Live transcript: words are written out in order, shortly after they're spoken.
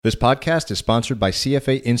This podcast is sponsored by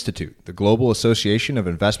CFA Institute, the global association of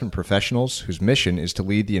investment professionals whose mission is to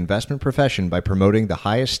lead the investment profession by promoting the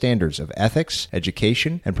highest standards of ethics,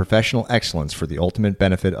 education, and professional excellence for the ultimate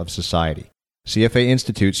benefit of society. CFA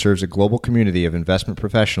Institute serves a global community of investment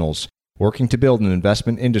professionals working to build an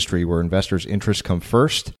investment industry where investors' interests come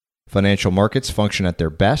first, financial markets function at their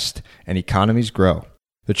best, and economies grow.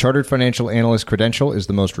 The Chartered Financial Analyst credential is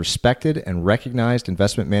the most respected and recognized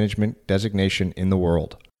investment management designation in the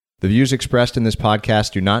world. The views expressed in this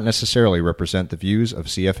podcast do not necessarily represent the views of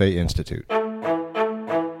CFA Institute.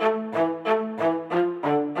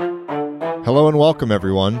 Hello and welcome,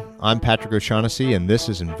 everyone. I'm Patrick O'Shaughnessy, and this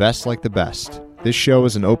is Invest Like the Best. This show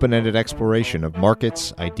is an open-ended exploration of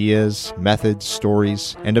markets, ideas, methods,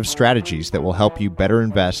 stories, and of strategies that will help you better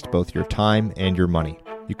invest both your time and your money.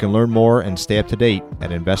 You can learn more and stay up to date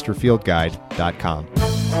at investorfieldguide.com.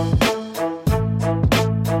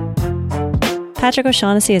 Patrick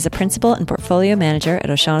O'Shaughnessy is a principal and portfolio manager at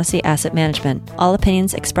O'Shaughnessy Asset Management. All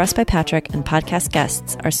opinions expressed by Patrick and podcast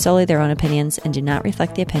guests are solely their own opinions and do not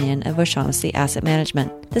reflect the opinion of O'Shaughnessy Asset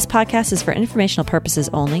Management. This podcast is for informational purposes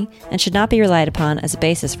only and should not be relied upon as a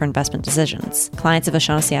basis for investment decisions. Clients of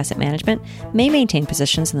O'Shaughnessy Asset Management may maintain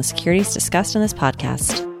positions in the securities discussed in this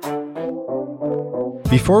podcast.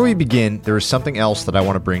 Before we begin, there is something else that I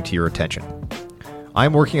want to bring to your attention.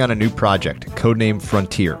 I'm working on a new project, codenamed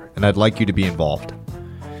Frontier, and I'd like you to be involved.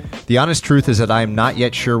 The honest truth is that I am not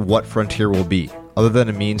yet sure what Frontier will be, other than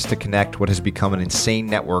a means to connect what has become an insane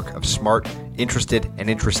network of smart, interested, and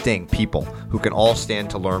interesting people who can all stand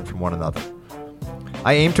to learn from one another.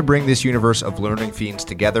 I aim to bring this universe of learning fiends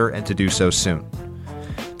together and to do so soon.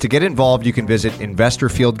 To get involved, you can visit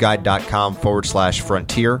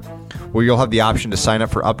investorfieldguide.com/frontier, where you'll have the option to sign up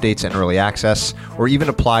for updates and early access, or even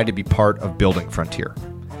apply to be part of building Frontier.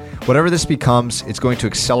 Whatever this becomes, it's going to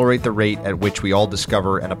accelerate the rate at which we all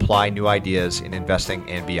discover and apply new ideas in investing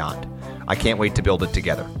and beyond. I can't wait to build it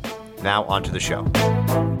together. Now, on to the show.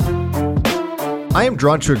 I am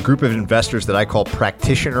drawn to a group of investors that I call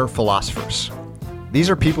practitioner philosophers. These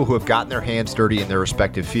are people who have gotten their hands dirty in their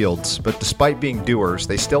respective fields, but despite being doers,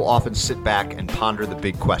 they still often sit back and ponder the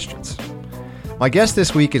big questions. My guest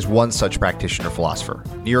this week is one such practitioner philosopher,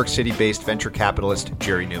 New York City-based venture capitalist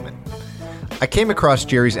Jerry Neumann. I came across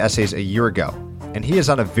Jerry's essays a year ago, and he is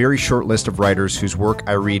on a very short list of writers whose work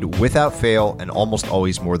I read without fail and almost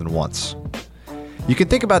always more than once. You can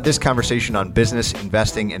think about this conversation on business,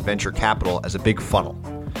 investing, and venture capital as a big funnel.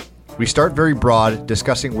 We start very broad,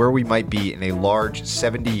 discussing where we might be in a large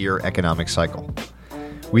 70-year economic cycle.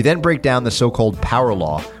 We then break down the so-called power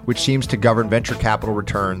law, which seems to govern venture capital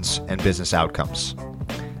returns and business outcomes.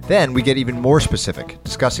 Then we get even more specific,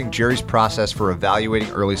 discussing Jerry's process for evaluating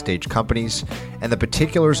early-stage companies and the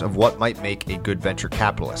particulars of what might make a good venture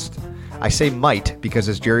capitalist. I say might because,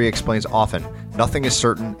 as Jerry explains often, nothing is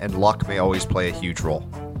certain and luck may always play a huge role.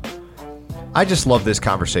 I just love this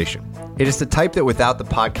conversation. It is the type that without the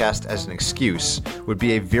podcast as an excuse would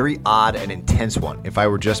be a very odd and intense one if I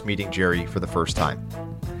were just meeting Jerry for the first time.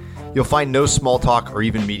 You'll find no small talk or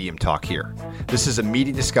even medium talk here. This is a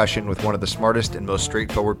meaty discussion with one of the smartest and most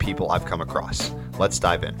straightforward people I've come across. Let's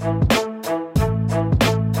dive in.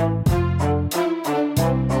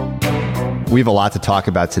 We have a lot to talk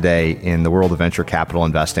about today in the world of venture capital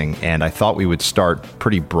investing, and I thought we would start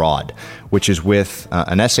pretty broad, which is with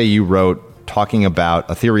an essay you wrote talking about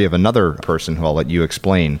a theory of another person who I'll let you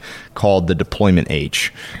explain called the deployment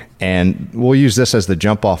age. And we'll use this as the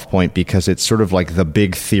jump-off point because it's sort of like the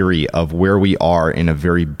big theory of where we are in a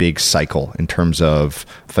very big cycle in terms of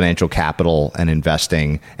financial capital and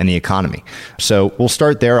investing and the economy. So we'll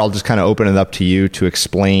start there. I'll just kind of open it up to you to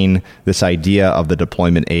explain this idea of the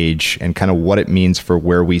deployment age and kind of what it means for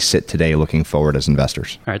where we sit today looking forward as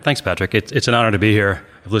investors. All right. Thanks, Patrick. It's an honor to be here.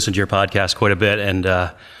 I've listened to your podcast quite a bit, and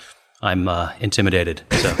I'm intimidated.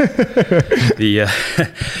 So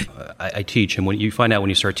I teach, and when you find out when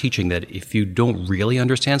you start teaching that if you don't really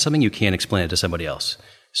understand something, you can't explain it to somebody else.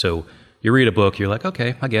 So you read a book, you're like,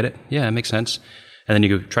 okay, I get it. Yeah, it makes sense. And then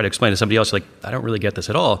you go try to explain it to somebody else, you're like, I don't really get this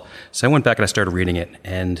at all. So I went back and I started reading it,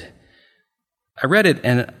 and I read it,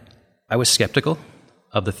 and I was skeptical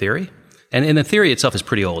of the theory. And the theory itself is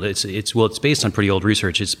pretty old. It's based on pretty old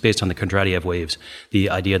research. It's based on the Kondratiev waves, the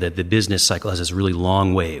idea that the business cycle has this really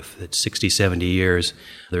long wave, that's 60, 70 years.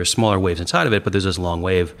 There are smaller waves inside of it, but there's this long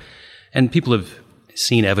wave. And people have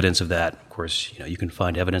seen evidence of that. Of course, you can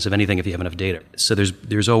find evidence of anything if you have enough data. So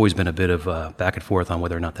there's always been a bit of back and forth on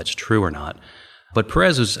whether or not that's true or not. But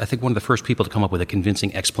Perez was, I think, one of the first people to come up with a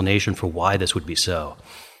convincing explanation for why this would be so.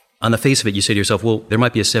 On the face of it, you say to yourself, well, there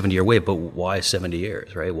might be a 70-year wave, but why 70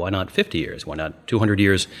 years, right? Why not 50 years? Why not 200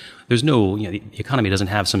 years? there's no, the economy doesn't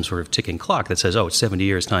have some sort of ticking clock that says, oh, it's 70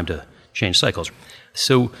 years, time to change cycles.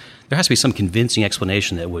 So there has to be some convincing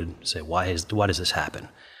explanation that would say, why does this happen?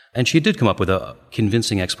 And she did come up with a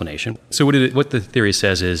convincing explanation. So what the theory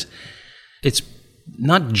says is, it's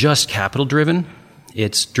not just capital driven.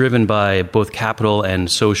 It's driven by both capital and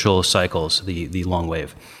social cycles, the long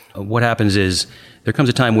wave. What happens is there comes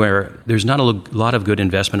a time where there's not a lot of good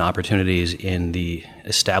investment opportunities in the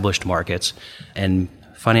established markets, and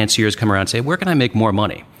financiers come around and say, where can I make more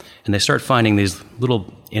money? And they start finding these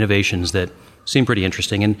little innovations that seem pretty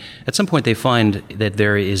interesting. And at some point they find that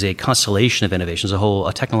there is a constellation of innovations,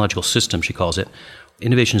 a technological system, she calls it,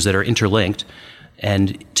 innovations that are interlinked.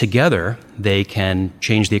 And together, they can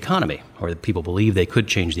change the economy, or people believe they could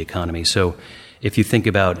change the economy. So if you think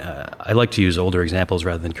about, I like to use older examples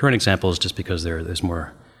rather than current examples just because there's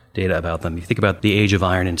more data about them. You think about the age of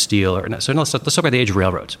iron and steel, let's talk about the age of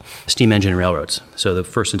railroads, steam engine railroads. So the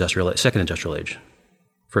second industrial age.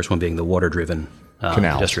 First one being the water-driven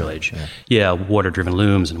industrial age. Yeah, water-driven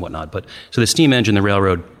looms and whatnot. But so the steam engine, the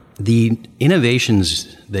railroad, the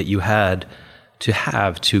innovations that you had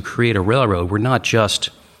to create a railroad were not just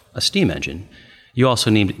a steam engine. You also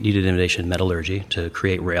needed innovation in metallurgy to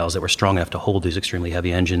create rails that were strong enough to hold these extremely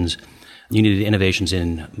heavy engines. You needed innovations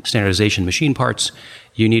in standardization machine parts.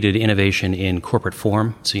 You needed innovation in corporate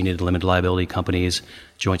form. So you needed limited liability companies,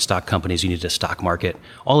 joint stock companies. You needed a stock market.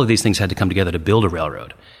 All of these things had to come together to build a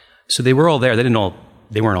railroad. So they were all there. They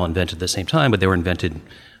weren't all invented at the same time, but they were invented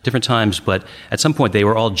different times. But at some point, they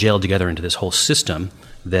were all jailed together into this whole system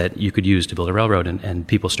that you could use to build a railroad, and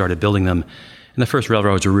people started building them. And the first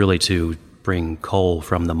railroads were really to bring coal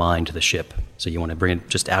from the mine to the ship. So you want to bring it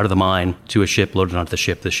just out of the mine to a ship, load it onto the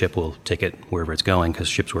ship. The ship will take it wherever it's going, because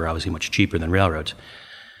ships were obviously much cheaper than railroads.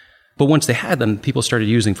 But once they had them, people started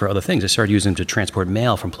using for other things. They started using them to transport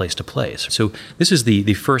mail from place to place. So this is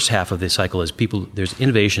the first half of this cycle is there's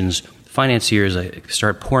innovations, financiers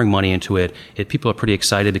start pouring money into it. People are pretty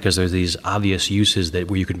excited because there's these obvious uses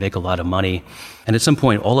where you could make a lot of money. And at some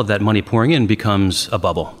point, all of that money pouring in becomes a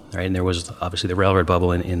bubble, right? And there was obviously the railroad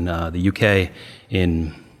bubble in the UK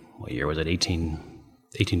in, what year was it, 1830s,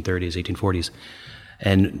 1840s.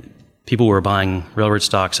 And people were buying railroad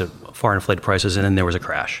stocks at far inflated prices, and then there was a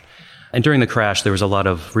crash. And during the crash, there was a lot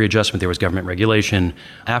of readjustment. There was government regulation.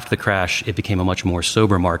 After the crash, it became a much more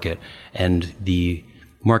sober market. And the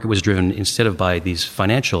market was driven, instead of by these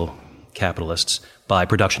financial capitalists, by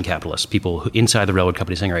production capitalists, people inside the railroad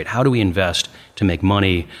company saying, all right, how do we invest to make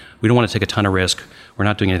money? We don't want to take a ton of risk. We're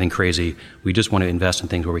not doing anything crazy. We just want to invest in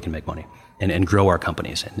things where we can make money and grow our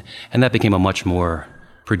companies. And that became a much more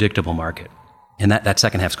predictable market. And that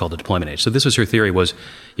second half is called the deployment age. So this was her theory, was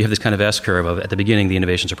you have this kind of S-curve of, at the beginning, the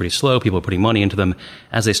innovations are pretty slow. People are putting money into them.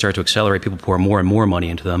 As they start to accelerate, people pour more and more money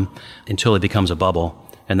into them until it becomes a bubble.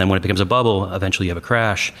 And then when it becomes a bubble, eventually you have a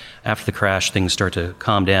crash. After the crash, things start to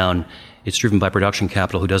calm down. It's driven by production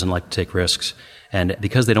capital who doesn't like to take risks. And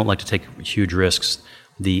because they don't like to take huge risks,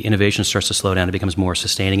 the innovation starts to slow down. It becomes more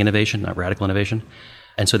sustaining innovation, not radical innovation.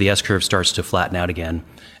 And so the S-curve starts to flatten out again.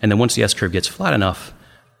 And then once the S-curve gets flat enough,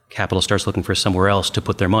 capital starts looking for somewhere else to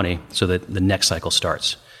put their money so that the next cycle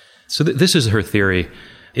starts. So this is her theory.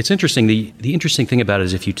 It's interesting. The interesting thing about it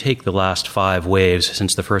is if you take the last 5 waves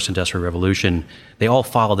since the first Industrial Revolution, they all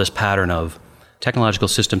follow this pattern of technological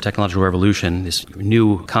system, technological revolution, this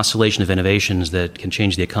new constellation of innovations that can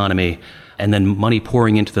change the economy, and then money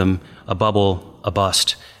pouring into them, a bubble, a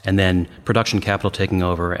bust, and then production capital taking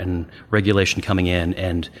over and regulation coming in,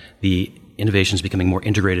 and the innovations becoming more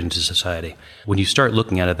integrated into society. When you start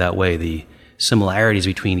looking at it that way, the similarities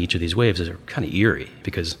between each of these waves are kind of eerie,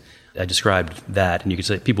 because I described that, and you could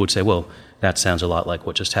say, people would say, well, that sounds a lot like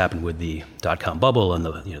what just happened with the dot-com bubble and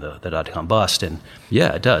the dot-com bust. And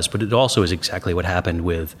yeah, it does. But it also is exactly what happened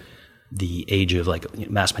with the age of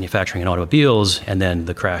mass manufacturing and automobiles, and then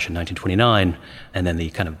the crash in 1929, and then the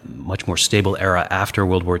kind of much more stable era after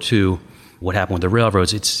World War II. What happened with the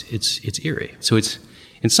railroads? It's eerie. So it's,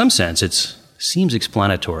 in some sense, it seems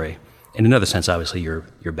explanatory. In another sense, obviously, you're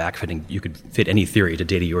backfitting. You could fit any theory to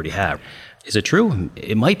data you already have. Is it true?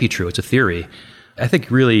 It might be true. It's a theory. I think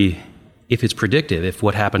really, if it's predictive, if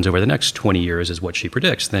what happens over the next 20 years is what she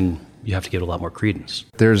predicts, then you have to give it a lot more credence.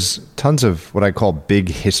 There's tons of what I call big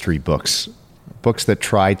history books that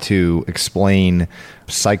try to explain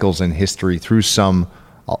cycles in history through some,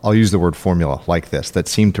 I'll use the word formula like this, that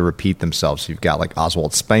seem to repeat themselves. You've got like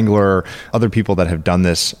Oswald Spengler, other people that have done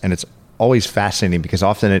this, and it's always fascinating because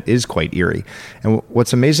often it is quite eerie. And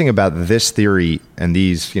what's amazing about this theory and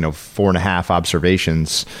these, 4.5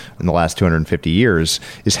 observations in the last 250 years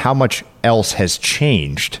is how much else has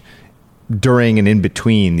changed during and in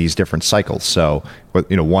between these different cycles. So,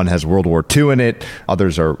 one has World War II in it.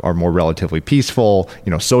 Others are more relatively peaceful.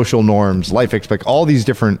 Social norms, life expect, all these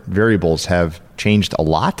different variables have changed a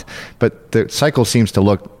lot, but the cycle seems to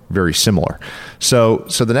look very similar. So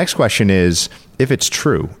the next question is, if it's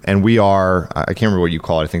true, and we are, I can't remember what you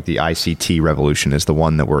call it, I think the ICT revolution is the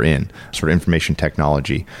one that we're in, sort of information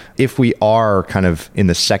technology. If we are kind of in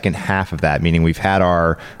the second half of that, meaning we've had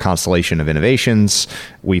our constellation of innovations,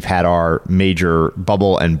 we've had our major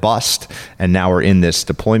bubble and bust, and now we're in this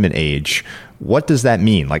deployment age, what does that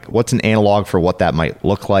mean? Like, what's an analog for what that might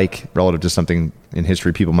look like relative to something in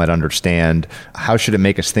history people might understand? How should it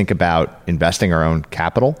make us think about investing our own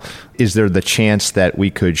capital? Is there the chance that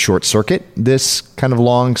we could short circuit this kind of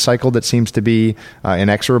long cycle that seems to be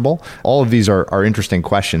inexorable? All of these are interesting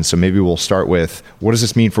questions. So maybe we'll start with, what does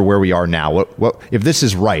this mean for where we are now? What if this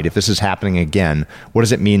is right, if this is happening again, what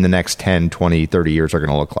does it mean the next 10, 20, 30 years are going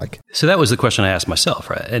to look like? So that was the question I asked myself,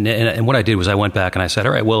 right? And what I did was I went back and I said,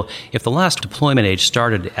 all right, well, if the last deployment age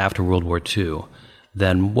started after World War II,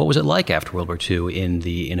 then what was it like after World War II in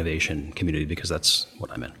the innovation community? Because that's what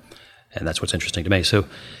I'm in. And that's what's interesting to me. So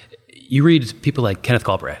you read people like Kenneth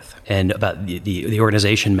Galbraith and about the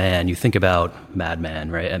organization man. You think about Mad Men,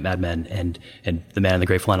 right? Mad Men and the man in the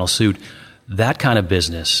gray flannel suit. That kind of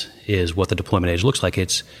business is what the deployment age looks like.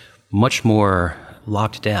 It's much more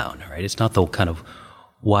locked down, right? It's not the kind of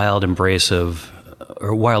wild embrace of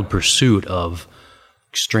or wild pursuit of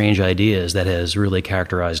strange ideas that has really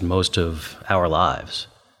characterized most of our lives.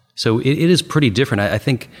 So it is pretty different. I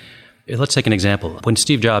think, let's take an example. When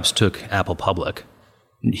Steve Jobs took Apple public,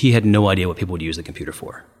 he had no idea what people would use the computer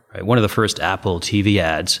for. Right? One of the first Apple TV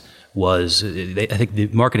ads was, I think the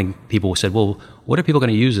marketing people said, well, what are people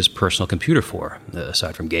going to use this personal computer for,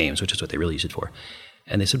 aside from games, which is what they really use it for?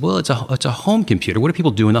 And they said, well, it's a home computer. What do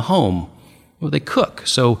people do in the home? Well, they cook.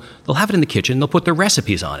 So they'll have it in the kitchen. They'll put their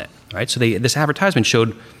recipes on it, right? So this advertisement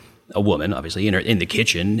showed a woman, obviously, in the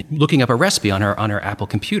kitchen, looking up a recipe on her Apple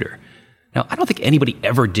computer. Now, I don't think anybody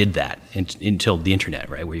ever did that until the internet,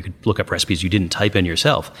 right, where you could look up recipes you didn't type in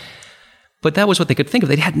yourself. But that was what they could think of.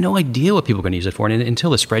 They had no idea what people were going to use it for. And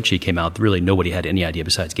until the spreadsheet came out, really nobody had any idea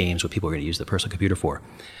besides games what people were going to use the personal computer for.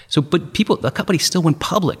 So, but the company still went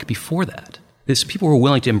public before that. People were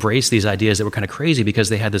willing to embrace these ideas that were kind of crazy because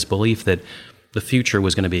they had this belief that the future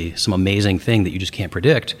was going to be some amazing thing that you just can't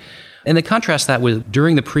predict. And they contrast that with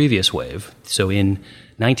during the previous wave. So in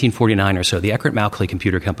 1949 or so, the Eckert-Mauchly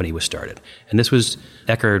Computer Company was started. And this was,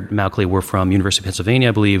 Eckert-Mauchly were from University of Pennsylvania,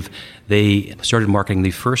 I believe. They started marketing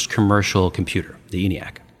the first commercial computer, the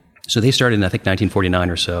ENIAC. So they started in, I think, 1949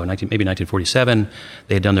 or so, maybe 1947.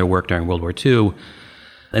 They had done their work during World War II,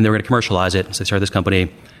 and they were going to commercialize it. So they started this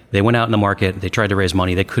company. They went out in the market. They tried to raise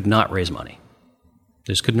money. They could not raise money.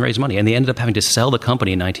 They just couldn't raise money. And they ended up having to sell the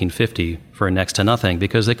company in 1950 for next to nothing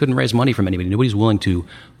because they couldn't raise money from anybody. Nobody's willing to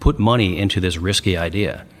put money into this risky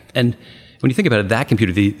idea. And when you think about it, that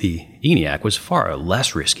computer, the ENIAC, was far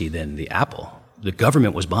less risky than the Apple. The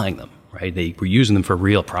government was buying them, right? They were using them for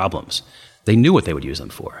real problems. They knew what they would use them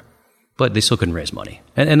for, but they still couldn't raise money.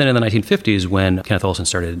 And then in the 1950s, when Kenneth Olson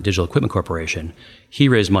started Digital Equipment Corporation, he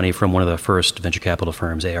raised money from one of the first venture capital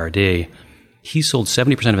firms, ARD. He sold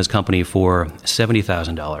 70% of his company for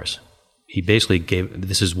 $70,000. He basically gave,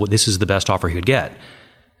 this is the best offer he could get.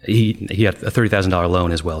 He had a $30,000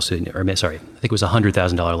 loan as well. I think it was a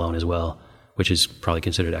 $100,000 loan as well, which is probably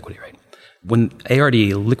considered equity, right? When ARD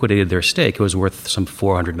liquidated their stake, it was worth some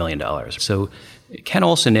 $400 million. So Ken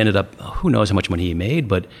Olson ended up, who knows how much money he made,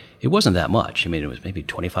 but it wasn't that much. I mean, it was maybe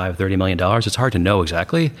 $25, $30 million. It's hard to know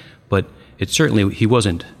exactly, but he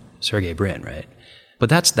wasn't Sergey Brin, right? But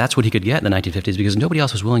that's what he could get in the 1950s because nobody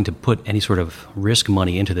else was willing to put any sort of risk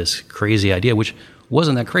money into this crazy idea, which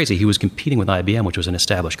wasn't that crazy. He was competing with IBM, which was an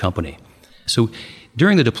established company. So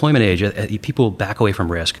during the deployment age, people back away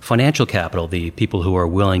from risk. Financial capital, the people who are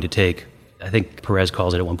willing to take, I think Perez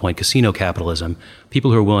calls it at one point, casino capitalism, people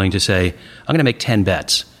who are willing to say, I'm going to make 10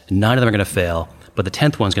 bets, and 9 of them are going to fail, but the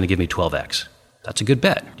 10th one's going to give me 12x. That's a good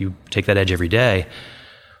bet. You take that edge every day,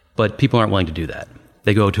 but people aren't willing to do that.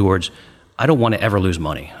 They go towards, I don't want to ever lose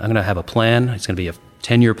money. I'm going to have a plan. It's going to be a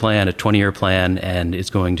 10-year plan, a 20-year plan, and it's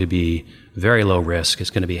going to be very low risk. It's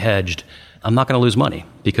going to be hedged. I'm not going to lose money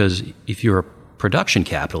because if you're a production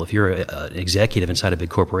capital, if you're an executive inside a big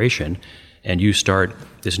corporation and you start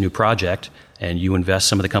this new project and you invest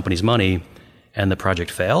some of the company's money and the project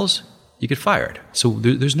fails, you get fired. So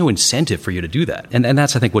there's no incentive for you to do that. And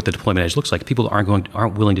that's, I think, what the deployment age looks like. People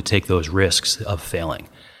aren't willing to take those risks of failing.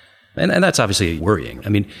 And that's obviously worrying. I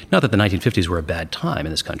mean, not that the 1950s were a bad time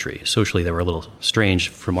in this country. Socially, they were a little strange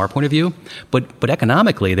from our point of view. But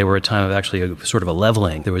economically, they were a time of actually a sort of a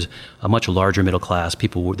leveling. There was a much larger middle class.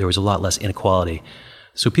 There was a lot less inequality.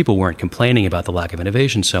 So people weren't complaining about the lack of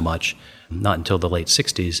innovation so much, not until the late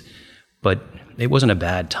 60s. But it wasn't a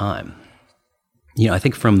bad time. I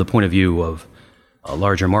think from the point of view of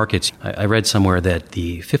larger markets, I read somewhere that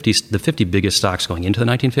the 50 biggest stocks going into the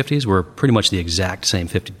 1950s were pretty much the exact same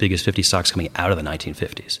biggest 50 stocks coming out of the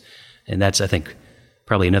 1950s. And that's, I think,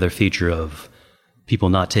 probably another feature of people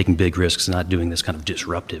not taking big risks, not doing this kind of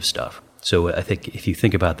disruptive stuff. So I think if you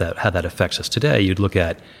think about that, how that affects us today, you'd look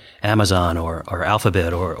at Amazon or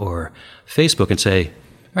Alphabet or Facebook and say,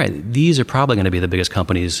 all right, these are probably going to be the biggest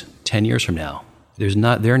companies 10 years from now.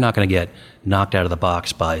 They're not going to get knocked out of the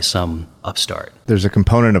box by some upstart. There's a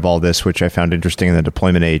component of all this which I found interesting in the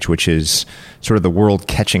deployment age, which is sort of the world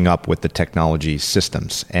catching up with the technology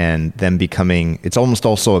systems and them becoming, it's almost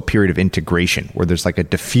also a period of integration where there's like a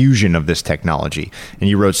diffusion of this technology. And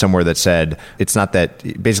you wrote somewhere that said, it's not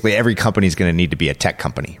that basically every company is going to need to be a tech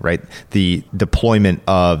company, right? The deployment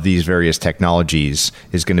of these various technologies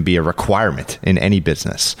is going to be a requirement in any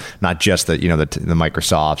business, not just the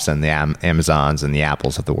Microsofts and the Amazons and the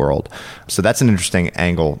Apples of the world. So that's an interesting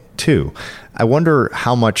angle too. I wonder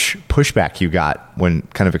how much pushback you got when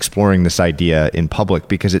kind of exploring this idea in public,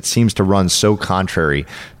 because it seems to run so contrary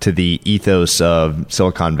to the ethos of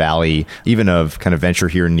Silicon Valley, even of kind of venture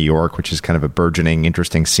here in New York, which is kind of a burgeoning,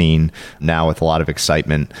 interesting scene now with a lot of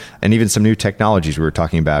excitement, and even some new technologies. We were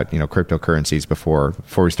talking about, cryptocurrencies before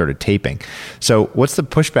we started taping. So what's the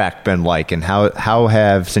pushback been like, and how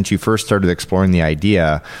have, since you first started exploring the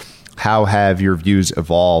idea, how have your views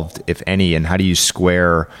evolved, if any, and how do you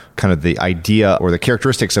square kind of the idea or the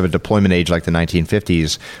characteristics of a deployment age like the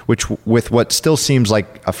 1950s, which with what still seems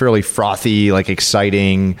like a fairly frothy, like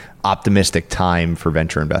exciting, optimistic time for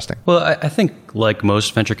venture investing? Well, I think like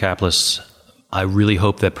most venture capitalists, I really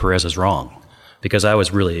hope that Perez is wrong, because I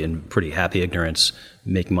was really in pretty happy ignorance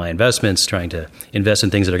making my investments, trying to invest in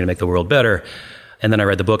things that are going to make the world better. And then I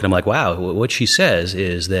read the book and I'm like, wow, what she says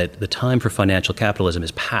is that the time for financial capitalism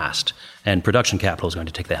is past and production capital is going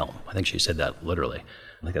to take the helm. I think she said that literally.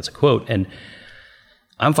 I think that's a quote. And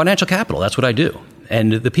I'm financial capital. That's what I do.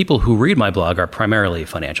 And the people who read my blog are primarily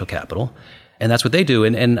financial capital. And that's what they do.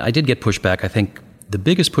 And I did get pushback. I think the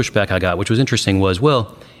biggest pushback I got, which was interesting, was,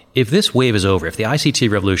 well, if this wave is over, if the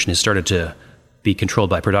ICT revolution has started to be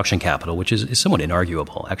controlled by production capital, which is somewhat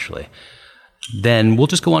inarguable, actually, then we'll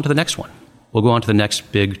just go on to the next one. We'll go on to the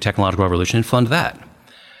next big technological revolution and fund that.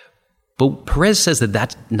 But Perez says that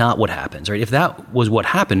that's not what happens, right? If that was what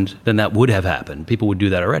happened, then that would have happened. People would do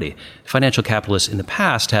that already. Financial capitalists in the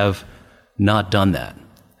past have not done that.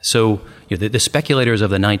 So the speculators of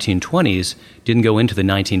the 1920s didn't go into the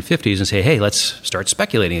 1950s and say, hey, let's start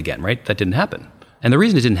speculating again, right? That didn't happen. And the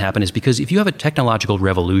reason it didn't happen is because if you have a technological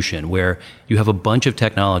revolution where you have a bunch of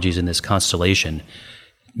technologies in this constellation,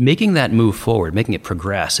 making that move forward, making it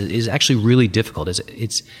progress is actually really difficult.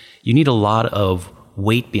 You need a lot of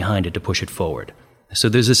weight behind it to push it forward. So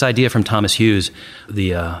there's this idea from Thomas Hughes,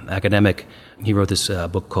 the academic. He wrote this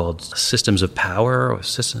book called Systems of Power.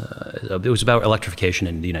 It was about electrification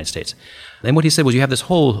in the United States. And what he said was you have this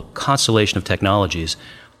whole constellation of technologies.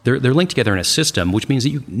 They're linked together in a system, which means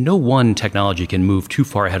that no one technology can move too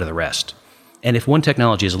far ahead of the rest. And if one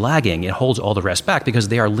technology is lagging, it holds all the rest back because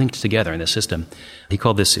they are linked together in the system. He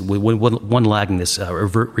called this, one lagging, this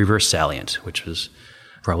reverse salient, which was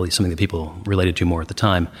probably something that people related to more at the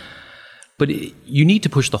time. But you need to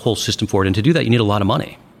push the whole system forward. And to do that, you need a lot of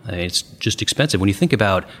money. It's just expensive. When you think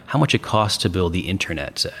about how much it costs to build the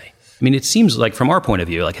internet, say. I mean, it seems like from our point of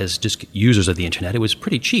view, like as just users of the internet, it was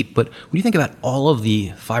pretty cheap. But when you think about all of the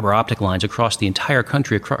fiber optic lines across the entire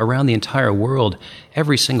country, around the entire world,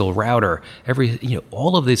 every single router,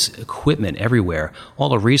 all of this equipment everywhere, all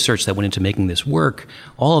the research that went into making this work,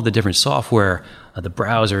 all of the different software, the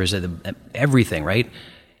browsers, everything, right?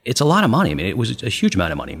 It's a lot of money. I mean, it was a huge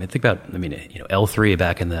amount of money. I mean, think about, L3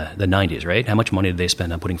 back in the 90s, right? How much money did they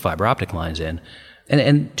spend on putting fiber optic lines in?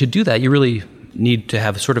 And to do that, you really need to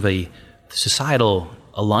have sort of a societal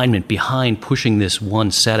alignment behind pushing this one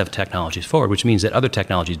set of technologies forward, which means that other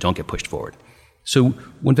technologies don't get pushed forward. So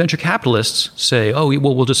when venture capitalists say,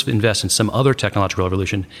 we'll just invest in some other technological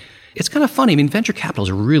revolution, it's kind of funny. I mean, venture capital is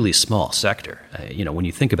a really small sector. When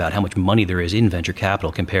you think about how much money there is in venture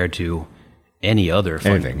capital compared to any other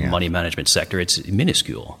money management sector, it's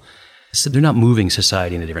minuscule. So they're not moving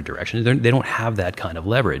society in a different direction. They don't have that kind of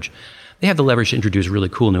leverage. They have the leverage to introduce really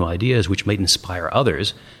cool new ideas which might inspire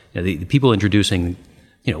others. The people introducing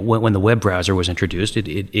when the web browser was introduced,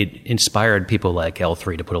 it inspired people like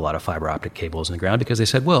L3 to put a lot of fiber optic cables in the ground because they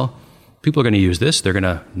said, well, people are going to use this. They're going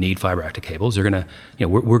to need fiber optic cables. They're going to,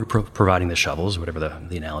 we're providing the shovels, whatever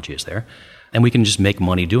the analogy is there. And we can just make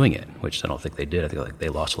money doing it, which I don't think they did. I think they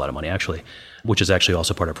lost a lot of money actually, which is actually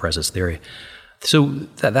also part of Perez's theory. So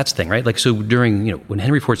that's the thing, right? Like, so during, when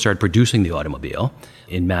Henry Ford started producing the automobile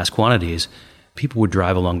in mass quantities, people would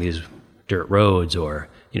drive along these dirt roads or,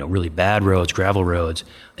 really bad roads, gravel roads.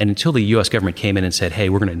 And until the U.S. government came in and said, hey,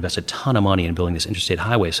 we're going to invest a ton of money in building this interstate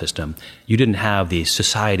highway system, you didn't have the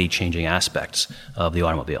society-changing aspects of the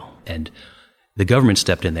automobile. And the government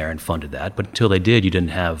stepped in there and funded that. But until they did, you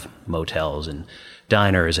didn't have motels and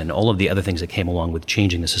diners and all of the other things that came along with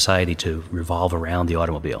changing the society to revolve around the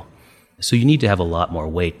automobile. So you need to have a lot more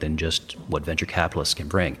weight than just what venture capitalists can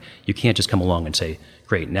bring. You can't just come along and say,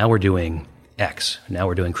 great, now we're doing X. Now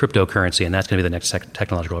we're doing cryptocurrency, and that's going to be the next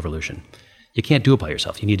technological revolution. You can't do it by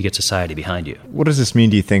yourself. You need to get society behind you. What does this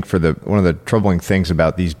mean, do you think, for one of the troubling things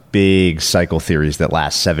about these big cycle theories that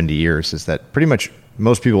last 70 years is that pretty much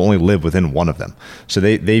most people only live within one of them. So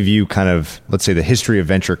they view kind of, let's say, the history of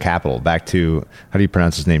venture capital back to, how do you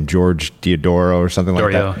pronounce his name? George Diodoro or something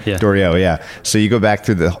like that? Yeah. Dorio, yeah. So you go back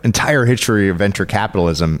through the entire history of venture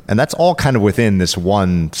capitalism, and that's all kind of within this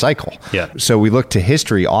one cycle. Yeah. So we look to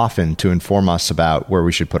history often to inform us about where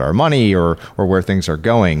we should put our money or where things are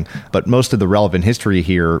going. But most of the relevant history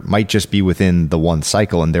here might just be within the one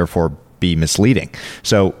cycle and therefore be misleading.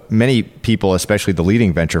 So many people, especially the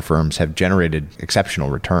leading venture firms, have generated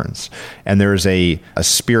exceptional returns. And there's a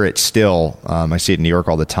spirit still, I see it in New York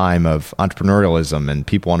all the time, of entrepreneurialism, and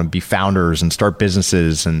people want to be founders and start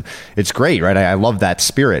businesses. And it's great, right? I love that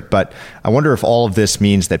spirit. But I wonder if all of this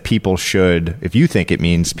means that people should, if you think it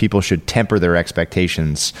means people should temper their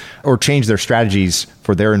expectations or change their strategies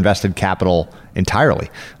for their invested capital entirely.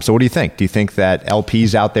 So what do you think? Do you think that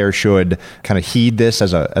LPs out there should kind of heed this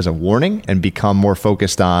as a warning and become more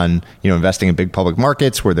focused on, investing in big public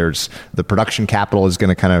markets where there's the production capital is going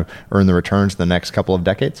to kind of earn the returns in the next couple of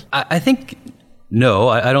decades? I think, no,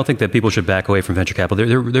 I don't think that people should back away from venture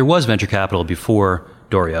capital. There was venture capital before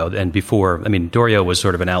Dorio, and Dorio was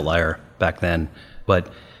sort of an outlier back then, but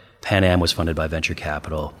Pan Am was funded by venture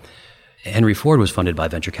capital. Henry Ford was funded by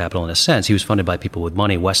venture capital in a sense. He was funded by people with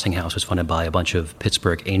money. Westinghouse was funded by a bunch of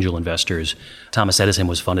Pittsburgh angel investors. Thomas Edison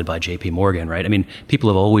was funded by J.P. Morgan, right?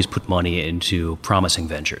 People have always put money into promising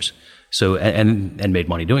ventures, so and made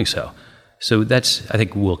money doing so. So that's, I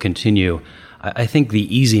think, will continue. I think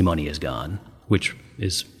the easy money is gone, which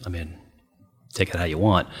is, take it how you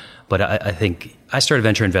want. But I think I started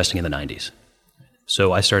venture investing in the 90s.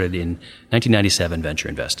 So I started in 1997 venture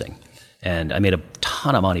investing. And I made a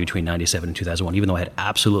ton of money between 97 and 2001, even though I had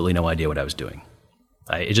absolutely no idea what I was doing.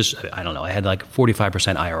 I don't know. I had like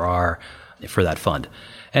 45% IRR for that fund.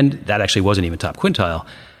 And that actually wasn't even top quintile.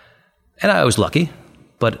 And I was lucky,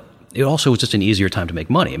 but it also was just an easier time to make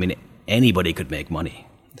money. Anybody could make money.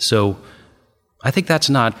 So I think that's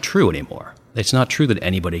not true anymore. It's not true that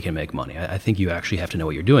anybody can make money. I think you actually have to know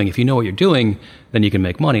what you're doing. If you know what you're doing, then you can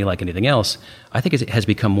make money like anything else. I think it has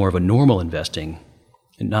become more of a normal investing.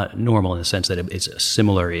 Not normal in the sense that it's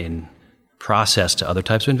similar in process to other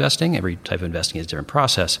types of investing. Every type of investing is a different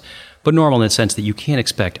process, but normal in the sense that you can't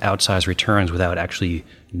expect outsized returns without actually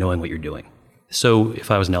knowing what you're doing. So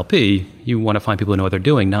if I was an LP, you want to find people who know what they're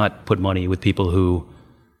doing, not put money with people who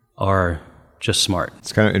are just smart.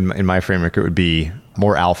 It's kind of, in my framework, it would be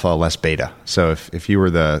more alpha, less beta. So if you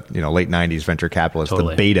were the late 90s venture capitalist,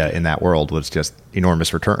 totally. The beta in that world was just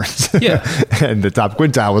enormous returns. Yeah. And the top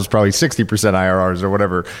quintile was probably 60% IRRs or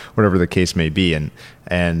whatever the case may be. And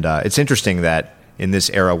it's interesting that in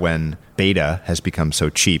this era when beta has become so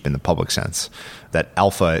cheap in the public sense, that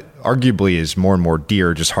alpha arguably is more and more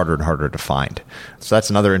dear, just harder and harder to find. So that's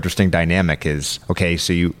another interesting dynamic is, okay,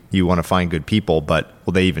 so you want to find good people, but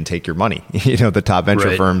will they even take your money? The top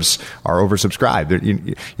venture firms are oversubscribed.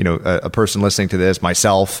 A person listening to this,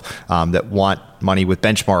 myself, that want money with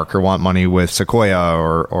Benchmark or want money with Sequoia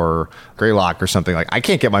or Greylock or something, like I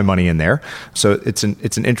can't get my money in there. So it's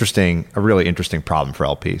a really interesting problem for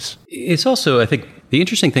LPs. It's also, I think, the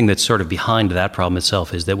interesting thing that's sort of behind that problem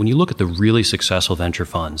itself is that when you look at the really successful venture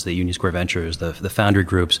funds, the Union Square Ventures, the Foundry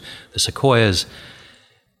Groups, the Sequoias,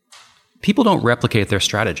 people don't replicate their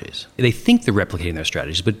strategies. They think they're replicating their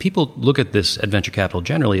strategies, but people look at this at venture capital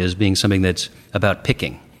generally as being something that's about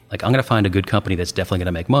picking. Like, I'm going to find a good company that's definitely going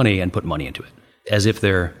to make money and put money into it, as if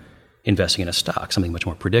they're investing in a stock, something much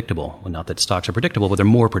more predictable. Well, not that stocks are predictable, but they're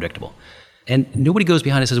more predictable. And nobody goes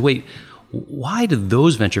behind and says, wait, why do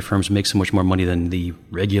those venture firms make so much more money than the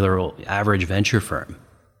regular average venture firm?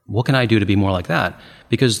 What can I do to be more like that?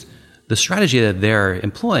 Because the strategy that they're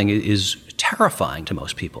employing is terrifying to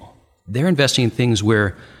most people. They're investing in things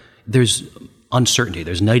where there's uncertainty,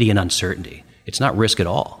 there's Knightian uncertainty. It's not risk at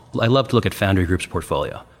all. I love to look at Foundry Group's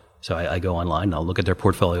portfolio. So I go online and I'll look at their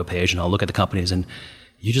portfolio page and I'll look at the companies and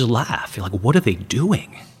you just laugh. You're like, what are they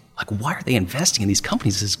doing? Like, why are they investing in these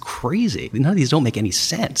companies? This is crazy. None of these don't make any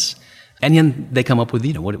sense. And then they come up with,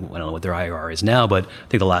 I don't know what their IRR is now, but I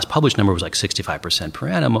think the last published number was like 65% per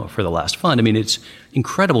annum for the last fund. I mean, it's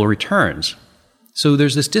incredible returns. So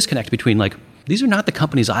there's this disconnect between like, these are not the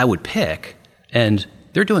companies I would pick, and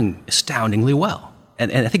they're doing astoundingly well.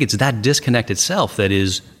 And I think it's that disconnect itself that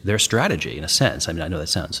is their strategy in a sense. I mean, I know that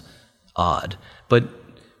sounds odd, but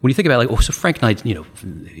when you think about like, so Frank Knight,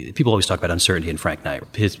 people always talk about uncertainty in Frank Knight,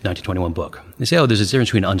 his 1921 book. They say, there's a difference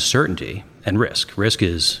between uncertainty and risk. Risk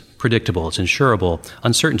is predictable, it's insurable.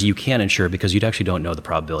 Uncertainty you can't insure because you actually don't know the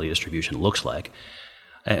probability distribution looks like.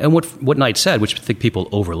 And what Knight said, which I think people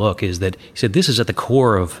overlook, is that he said this is at the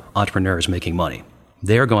core of entrepreneurs making money.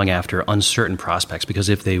 They're going after uncertain prospects because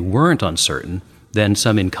if they weren't uncertain, then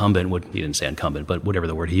some incumbent would, he didn't say incumbent, but whatever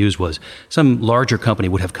the word he used was, some larger company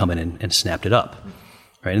would have come in and snapped it up.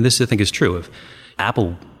 Right? And this, I think, is true. If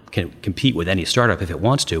Apple can compete with any startup if it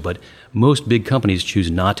wants to, but most big companies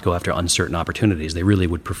choose not to go after uncertain opportunities. They really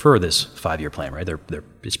would prefer this 5-year plan, right?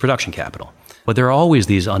 It's production capital. But there are always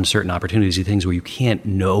these uncertain opportunities, these things where you can't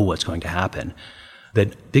know what's going to happen,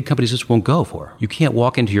 that big companies just won't go for. You can't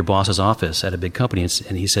walk into your boss's office at a big company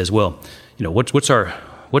and he says, well,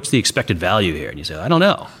 what's the expected value here? And you say, I don't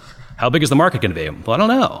know. How big is the market going to be? Well, I don't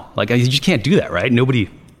know. Like, you just can't do that, right? Nobody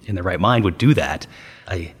in their right mind would do that.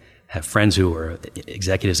 I have friends who are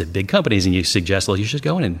executives at big companies, and you suggest, well, you should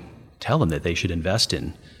go in and tell them that they should invest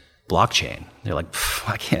in blockchain. They're like,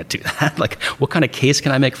 I can't do that. Like, what kind of case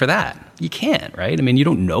can I make for that? You can't, right? I mean, you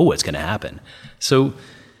don't know what's going to happen. So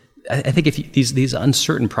I think if these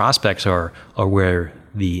uncertain prospects are where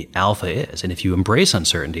the alpha is, and if you embrace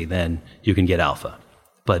uncertainty, then you can get alpha.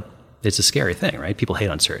 But it's a scary thing, right? People hate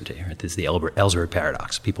uncertainty. Right? It's the Ellsworth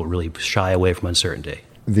paradox. People really shy away from uncertainty.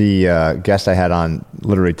 The guest I had on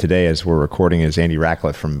literally today as we're recording is Andy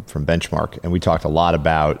Ratcliffe from Benchmark. And we talked a lot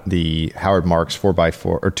about the Howard Marks 4x4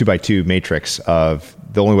 or 2x2 matrix of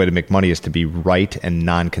the only way to make money is to be right and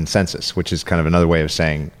non-consensus, which is kind of another way of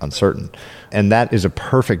saying uncertain. And that is a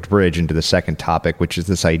perfect bridge into the second topic, which is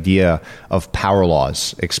this idea of power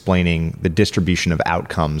laws explaining the distribution of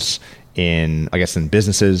outcomes in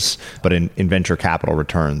businesses, but in venture capital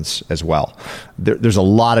returns as well. There's a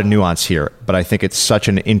lot of nuance here, but I think it's such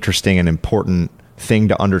an interesting and important thing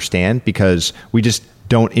to understand because we just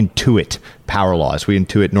don't intuit power laws. We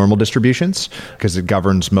intuit normal distributions because it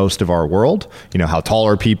governs most of our world. How tall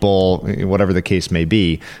are people, whatever the case may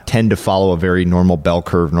be, tend to follow a very normal bell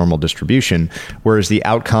curve, normal distribution, whereas the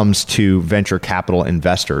outcomes to venture capital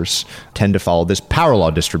investors tend to follow this power law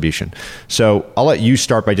distribution. So I'll let you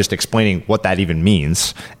start by just explaining what that even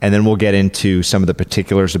means, and then we'll get into some of the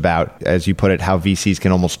particulars about, as you put it, how VCs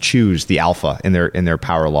can almost choose the alpha in their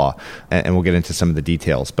power law, and we'll get into some of the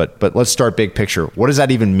details. But let's start big picture. What does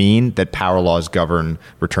that even mean that power laws govern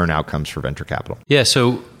return outcomes for venture capital? Yeah,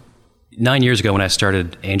 so 9 years ago when I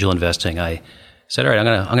started angel investing, I said, all right,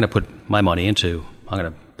 I'm going to put my money I'm going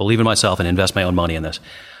to believe in myself and invest my own money in this.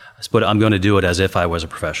 But I'm going to do it as if I was a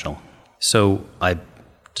professional. So I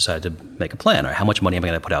decided to make a plan. All right, how much money am I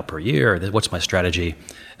going to put out per year? What's my strategy?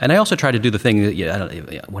 And I also tried to do the thing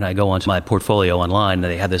that, when I go onto my portfolio online,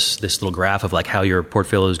 they have this little graph of like how your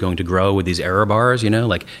portfolio is going to grow with these error bars,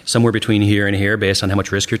 like somewhere between here and here based on how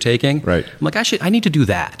much risk you're taking. Right. I'm like, I need to do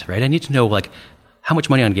that, right? I need to know like how much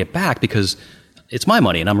money I'm going to get back because it's my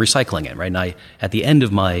money and I'm recycling it, right? And at the end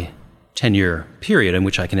of my 10-year period in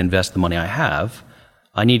which I can invest the money I have,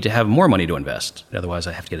 I need to have more money to invest. Otherwise,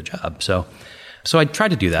 I have to get a job. So I tried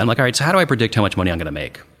to do that. I'm like, all right, so how do I predict how much money I'm going to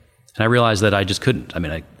make? And I realized that I just couldn't.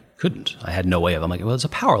 I couldn't. I had no way of. I'm like, well, it's a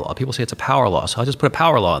power law. People say it's a power law, so I'll just put a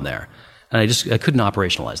power law in there. And I couldn't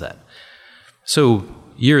operationalize that. So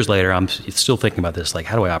years later, I'm still thinking about this, like,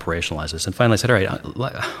 how do I operationalize this? And finally I said, all right,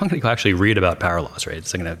 I'm going to actually read about power laws, right?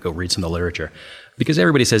 So I'm going to go read some of the literature. Because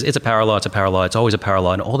everybody says it's a power law, it's always a power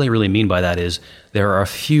law. And all they really mean by that is there are a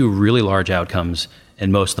few really large outcomes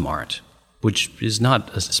and most of them aren't, which is not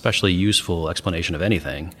an especially useful explanation of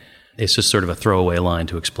anything. It's just sort of a throwaway line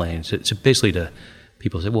to explain. So basically to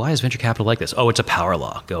people say, well, why is venture capital like this? Oh, it's a power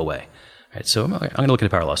law. Go away. All right, so I'm going to look into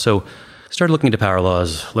power law. So I started looking into power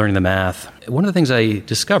laws, learning the math. One of the things I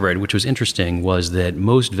discovered, which was interesting, was that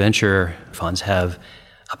most venture funds have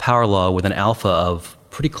a power law with an alpha of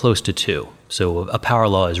pretty close to 2. So a power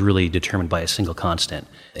law is really determined by a single constant.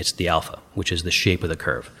 It's the alpha, which is the shape of the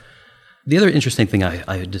curve. The other interesting thing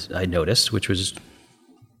I noticed, which was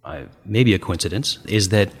maybe a coincidence, is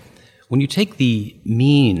that when you take the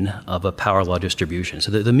mean of a power law distribution,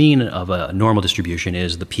 so the mean of a normal distribution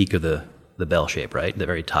is the peak of the bell shape, right? The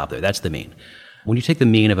very top there, that's the mean. When you take the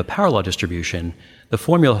mean of a power law distribution, the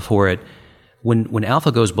formula for it, when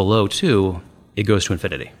alpha goes below 2, it goes to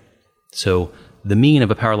infinity. So the mean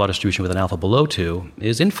of a power law distribution with an alpha below 2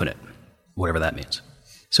 is infinite, whatever that means.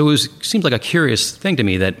 So it seemed like a curious thing to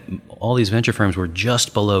me that all these venture firms were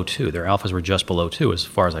just below 2. Their alphas were just below 2 as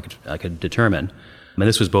far as I could determine. And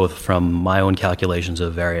this was both from my own calculations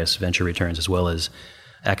of various venture returns as well as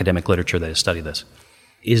academic literature that has studied this.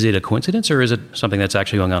 Is it a coincidence or is it something that's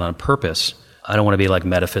actually going on purpose? I don't want to be like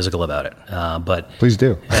metaphysical about it, but please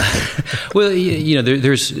do. Well,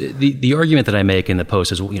 there's the argument that I make in the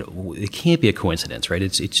post is, it can't be a coincidence, right?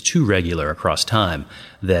 It's too regular across time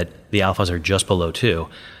that the alphas are just below 2.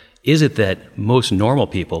 Is it that most normal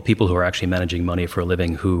people who are actually managing money for a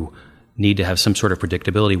living, who need to have some sort of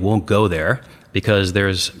predictability, won't go there because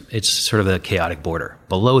it's sort of a chaotic border.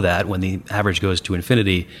 Below that, when the average goes to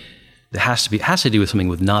infinity, it has to do with something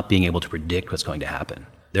with not being able to predict what's going to happen.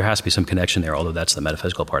 There has to be some connection there, although that's the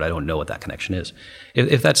metaphysical part. I don't know what that connection is.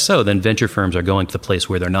 If that's so, then venture firms are going to the place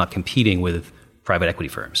where they're not competing with private equity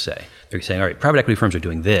firms, say. They're saying, all right, private equity firms are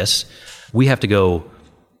doing this. We have to go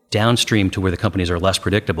downstream to where the companies are less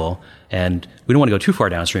predictable, and we don't want to go too far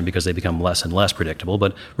downstream because they become less and less predictable,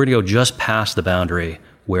 but we're going to go just past the boundary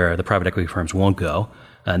where the private equity firms won't go,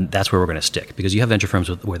 and that's where we're going to stick. Because you have venture firms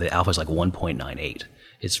where the alpha is like 1.98.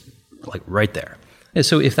 It's like right there. And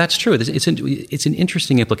so if that's true, it's an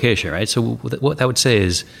interesting implication, right? So what that would say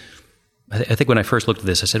is, I think when I first looked at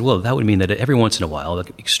this, I said, well, that would mean that every once in a while,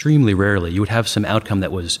 like extremely rarely, you would have some outcome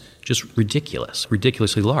that was just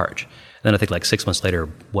ridiculously large. And then I think like 6 months later,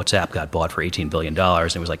 WhatsApp got bought for $18 billion,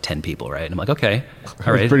 and it was like 10 people, right? And I'm like, okay,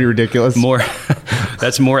 all right. That's pretty ridiculous.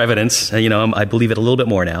 That's more evidence. I believe it a little bit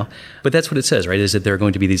more now. But that's what it says, right, is that there are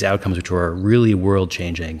going to be these outcomes which are really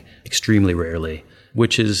world-changing, extremely rarely,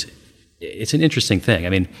 which is, it's an interesting thing. I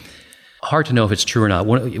mean, hard to know if it's true or not.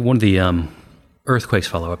 One of the earthquakes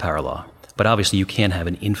follow a power law. But obviously you can't have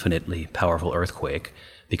an infinitely powerful earthquake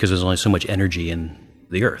because there's only so much energy in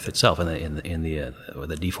the earth itself, in the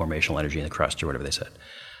deformational energy in the crust or whatever they said.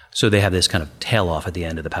 So they have this kind of tail off at the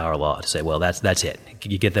end of the power law to say, well, that's it.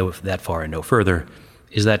 You get that far and no further.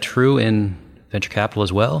 Is that true in venture capital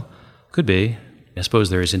as well? Could be. I suppose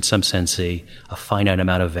there is in some sense a finite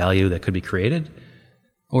amount of value that could be created,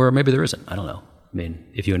 or maybe there isn't. I don't know. I mean,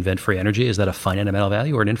 if you invent free energy, is that a finite amount of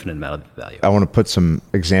value or an infinite amount of value? I want to put some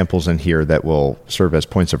examples in here that will serve as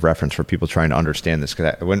points of reference for people trying to understand this.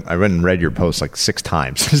 Because I went and read your post like 6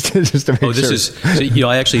 times just to make sure.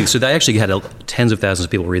 I actually had tens of thousands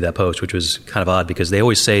of people read that post, which was kind of odd because they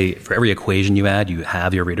always say for every equation you add, you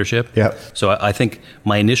have your readership. Yeah. So I think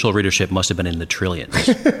my initial readership must have been in the trillions.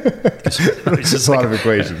 It's a lot of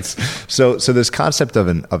equations. So this concept of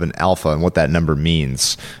an alpha and what that number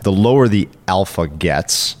means, the lower the alpha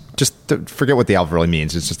gets, just forget what the alpha really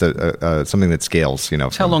means. It's just something that scales.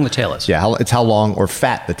 It's how long the tail is. Yeah, it's how long or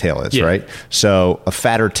fat the tail is, yeah. Right? So a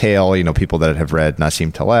fatter tail, people that have read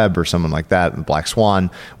Nassim Taleb or someone like that, Black Swan,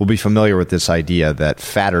 will be familiar with this idea that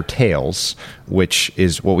fatter tails, which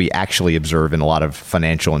is what we actually observe in a lot of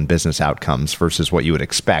financial and business outcomes versus what you would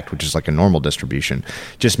expect, which is like a normal distribution,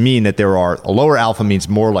 just mean that a lower alpha means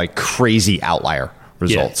more like crazy outlier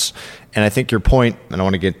results. Yeah. And I think your point, and I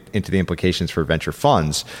want to get into the implications for venture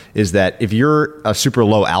funds, is that if you're a super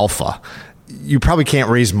low alpha, you probably can't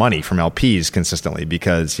raise money from LPs consistently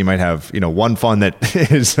because you might have, one fund that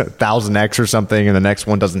is 1,000x or something, and the next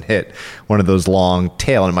one doesn't hit one of those long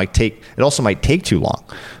tail, and it also might take too long.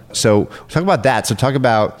 So talk about that. So talk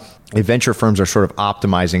about if venture firms are sort of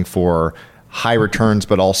optimizing for high returns,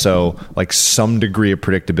 but also like some degree of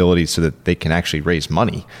predictability so that they can actually raise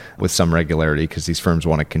money with some regularity because these firms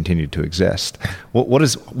want to continue to exist. What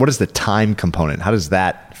is the time component? How does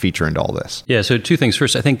that feature into all this? Yeah, so 2 things.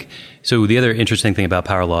 First, I think, so the other interesting thing about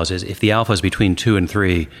power laws is if the alpha is between 2 and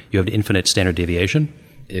 3, you have an infinite standard deviation.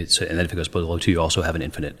 And then if it goes below 2, you also have an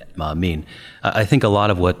infinite mean. I think a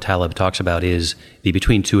lot of what Taleb talks about is the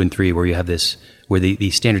between 2 and 3 where you have this, where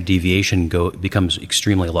the standard deviation becomes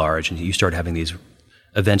extremely large and you start having these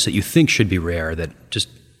events that you think should be rare that just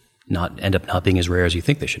end up not being as rare as you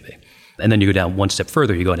think they should be. And then you go down one step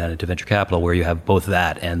further, you go down into venture capital where you have both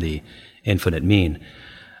that and the infinite mean.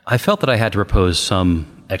 I felt that I had to propose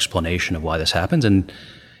some explanation of why this happens. And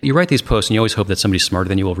you write these posts and you always hope that somebody smarter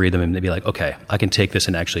than you will read them and they'll be like, okay, I can take this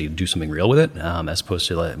and actually do something real with it, as opposed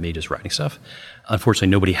to me just writing stuff. Unfortunately,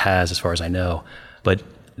 nobody has, as far as I know. But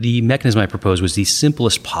the mechanism I proposed was the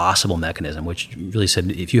simplest possible mechanism, which really said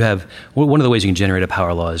if you have, one of the ways you can generate a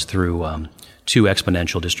power law is through two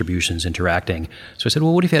exponential distributions interacting. So I said,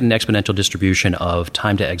 well, what if you had an exponential distribution of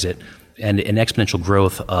time to exit and an exponential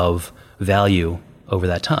growth of value over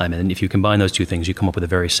that time? And if you combine those two things, you come up with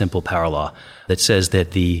a very simple power law that says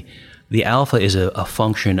that the alpha is a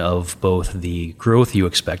function of both the growth you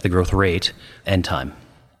expect, the growth rate, and time,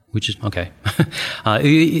 which is okay.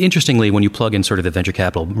 Interestingly, when you plug in sort of the venture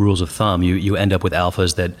capital rules of thumb, you end up with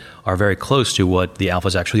alphas that are very close to what the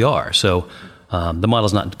alphas actually are. So the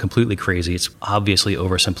model's not completely crazy. It's obviously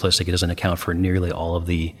oversimplistic. It doesn't account for nearly all of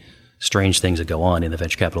the strange things that go on in the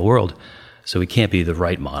venture capital world. So it can't be the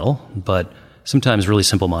right model, but sometimes really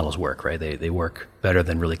simple models work, right? They work better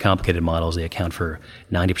than really complicated models. They account for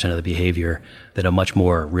 90% of the behavior that a much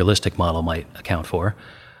more realistic model might account for.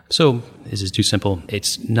 So is it too simple?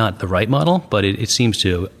 It's not the right model, but it seems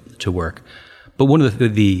to work. But one of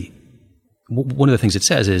the things it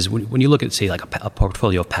says is when you look at, say, like a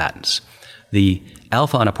portfolio of patents, the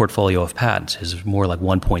alpha on a portfolio of patents is more like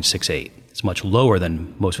 1.68. It's much lower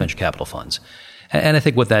than most venture capital funds. And I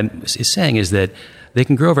think what that is saying is that they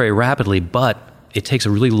can grow very rapidly, but it takes a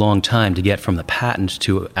really long time to get from the patent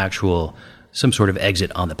to actual some sort of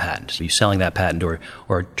exit on the patent. So you're selling that patent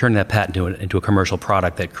or turning that patent into a commercial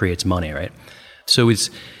product that creates money, right? So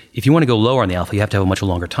if you want to go lower on the alpha, you have to have a much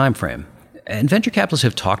longer time frame. And venture capitalists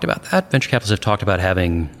have talked about that. Venture capitalists have talked about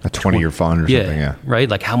having a 20-year fund or something, yeah. Right?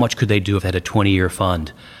 Like how much could they do if they had a 20-year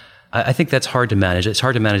fund? I think that's hard to manage. It's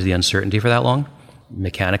hard to manage the uncertainty for that long,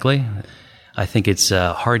 mechanically. I think it's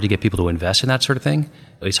hard to get people to invest in that sort of thing.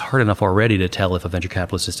 It's hard enough already to tell if a venture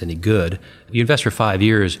capitalist is any good. If you invest for 5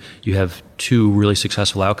 years, you have two really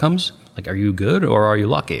successful outcomes. Like, are you good or are you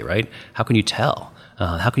lucky, right? How can you tell?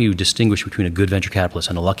 How can you distinguish between a good venture capitalist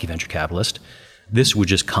and a lucky venture capitalist? This would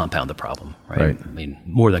just compound the problem, right? I mean,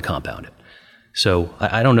 more than compound it. So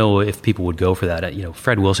I don't know if people would go for that. You know,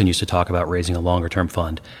 Fred Wilson used to talk about raising a longer-term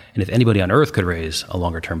fund. And if anybody on earth could raise a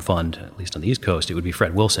longer-term fund, at least on the East Coast, it would be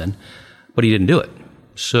Fred Wilson. But he didn't do it.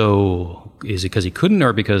 So is it because he couldn't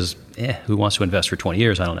or because, who wants to invest for 20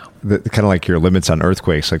 years? I don't know. Kind of like your limits on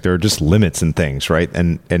earthquakes. Like there are just limits in things, right?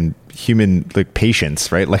 And human like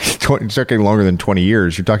patience, right? Like start getting longer than 20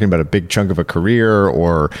 years. You're talking about a big chunk of a career,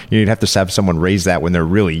 or you'd have to have someone raise that when they're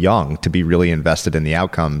really young to be really invested in the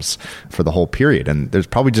outcomes for the whole period. And there's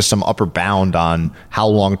probably just some upper bound on how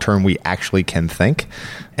long term we actually can think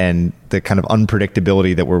and the kind of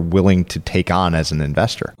unpredictability that we're willing to take on as an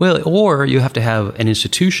investor. Well, or you have to have an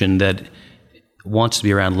institution that wants to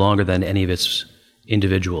be around longer than any of its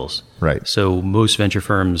individuals. Right. So most venture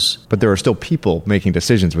firms... But there are still people making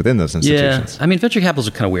decisions within those institutions. Yeah. I mean, venture capitals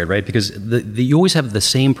are kind of weird, right? Because you always have the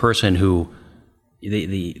same person who... They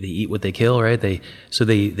eat what they kill, right? They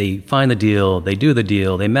find the deal, they do the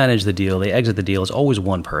deal, they manage the deal, they exit the deal. It's always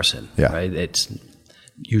one person, right? It's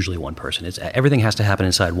usually one person. Everything has to happen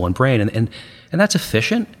inside one brain, and that's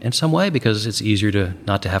efficient in some way because it's easier to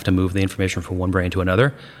not to have to move the information from one brain to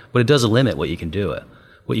another. But it does limit what you can do.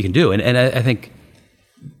 And I think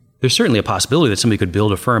there's certainly a possibility that somebody could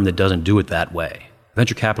build a firm that doesn't do it that way.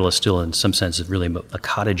 Venture capital is still, in some sense, really a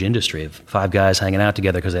cottage industry of 5 guys hanging out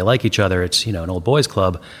together because they like each other. It's an old boys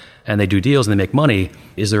club, and they do deals and they make money.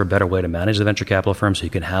 Is there a better way to manage the venture capital firm so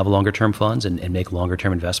you can have longer term funds and make longer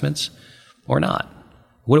term investments, or not?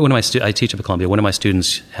 I teach up at Columbia. One of my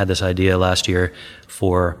students had this idea last year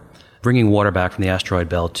for bringing water back from the asteroid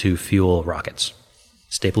belt to fuel rockets.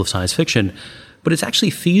 Staple of science fiction, but it's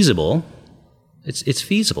actually feasible. It's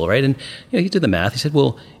feasible, right? And he did the math. He said,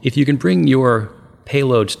 well, if you can bring your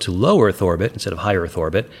payload to low Earth orbit instead of high Earth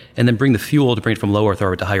orbit, and then bring the fuel to bring it from low Earth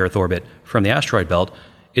orbit to high Earth orbit from the asteroid belt,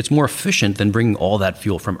 it's more efficient than bringing all that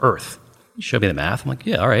fuel from Earth. He showed me the math. I'm like,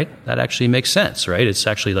 yeah, all right, that actually makes sense, right? It's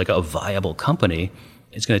actually like a viable company.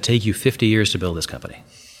 It's going to take you 50 years to build this company.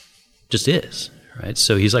 Just is, right?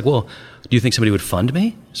 So he's like, well, do you think somebody would fund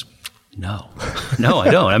me? No, I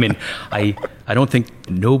don't. I mean, I don't think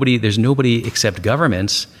there's nobody except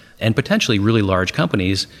governments and potentially really large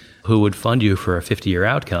companies who would fund you for a 50-year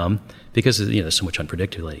outcome because there's so much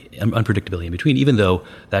unpredictability in between, even though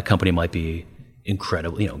that company might be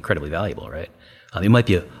incredibly valuable, right? It might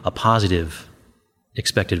be a positive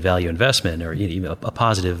expected value investment or a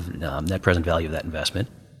positive net present value of that investment,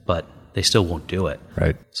 but they still won't do it.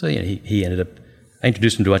 Right. So he ended up, I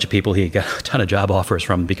introduced him to a bunch of people he got a ton of job offers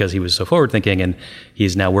from because he was so forward thinking, and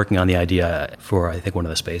he's now working on the idea for, I think, one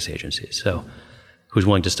of the space agencies. So who's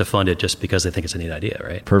willing just to fund it just because they think it's a neat idea,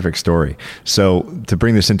 right? Perfect story. So to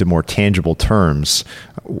bring this into more tangible terms,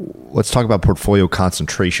 let's talk about portfolio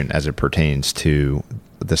concentration as it pertains to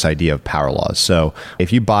this idea of power laws. So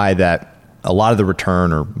if you buy that a lot of the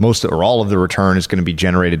return or most or all of the return is going to be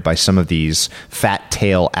generated by some of these fat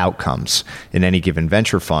tail outcomes in any given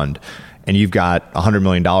venture fund, and you've got $100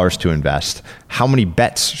 million to invest, how many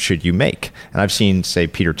bets should you make? And I've seen, say,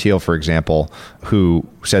 Peter Thiel, for example, who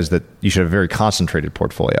says that you should have a very concentrated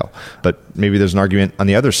portfolio. But maybe there's an argument on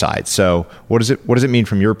the other side. So what does it mean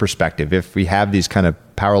from your perspective if we have these kind of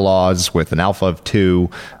power laws with an alpha of 2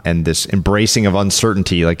 and this embracing of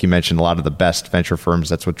uncertainty, like you mentioned, a lot of the best venture firms,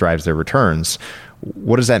 that's what drives their returns.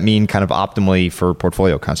 What does that mean kind of optimally for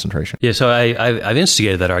portfolio concentration? Yeah, so I've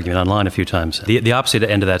instigated that argument online a few times. The opposite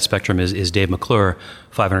end of that spectrum is Dave McClure,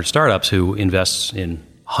 500 Startups, who invests in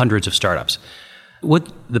hundreds of startups. What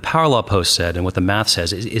the Power Law post said and what the math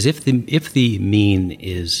says is if the mean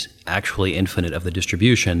is actually infinite of the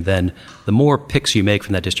distribution, then the more picks you make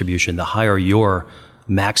from that distribution, the higher your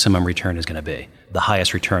maximum return is going to be, the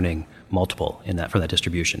highest returning multiple from that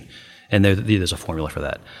distribution. And there's a formula for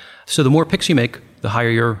that. So the more picks you make, the higher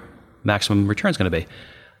your maximum return is going to be.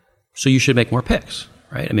 So you should make more picks,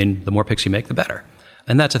 right? I mean, the more picks you make, the better.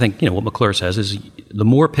 And that's, I think, what McClure says is the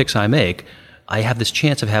more picks I make, I have this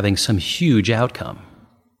chance of having some huge outcome,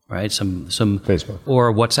 right? Some Facebook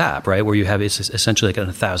or WhatsApp, right? Where you have, it's essentially like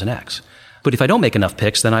 1,000x. But if I don't make enough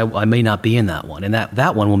picks, then I may not be in that one. And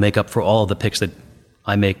that one will make up for all of the picks that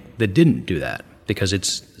I make that didn't do that because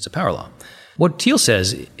it's a power law. What Thiel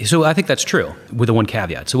says, so I think that's true with the one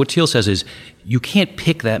caveat. So what Thiel says is you can't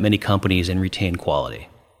pick that many companies and retain quality.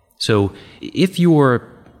 So if you're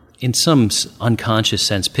in some unconscious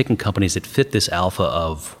sense picking companies that fit this alpha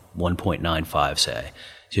of 1.95, say,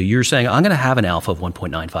 so you're saying I'm going to have an alpha of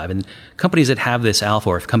 1.95, and companies that have this alpha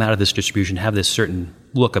or have come out of this distribution have this certain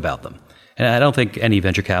look about them. And I don't think any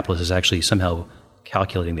venture capitalist is actually somehow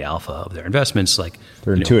calculating the alpha of their investments, like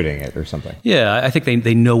they're intuiting it or something. Yeah, I think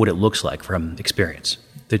they know what it looks like from experience.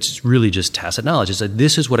 It's really just tacit knowledge. It's like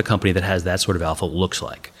this is what a company that has that sort of alpha looks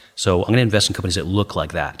like. So I'm going to invest in companies that look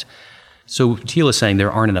like that. So Thiel is saying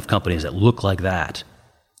there aren't enough companies that look like that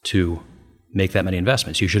to make that many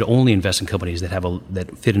investments. You should only invest in companies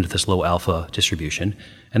that fit into this low alpha distribution,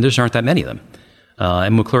 and there just aren't that many of them.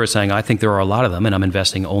 And McClure is saying I think there are a lot of them, and I'm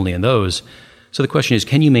investing only in those. So the question is,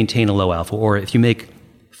 can you maintain a low alpha? Or if you make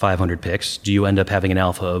 500 picks, do you end up having an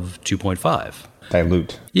alpha of 2.5?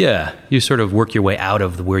 Dilute. Yeah. You sort of work your way out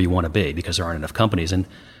of where you want to be because there aren't enough companies. And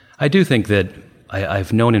I do think that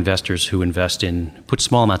I've known investors who put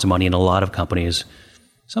small amounts of money in a lot of companies.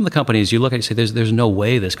 Some of the companies you look at and say, there's no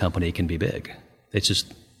way this company can be big.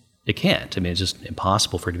 It can't. I mean, it's just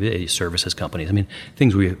impossible for it to be services companies. I mean,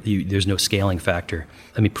 things where there's no scaling factor.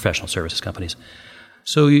 I mean, professional services companies.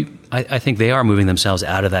 So I think they are moving themselves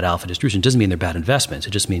out of that alpha distribution. It doesn't mean they're bad investments. It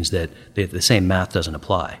just means that the same math doesn't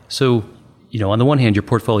apply. So, on the one hand, your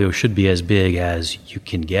portfolio should be as big as you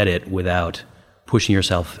can get it without pushing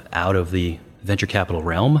yourself out of the venture capital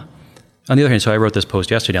realm. On the other hand, so I wrote this post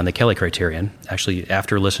yesterday on the Kelly criterion. Actually,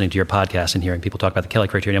 after listening to your podcast and hearing people talk about the Kelly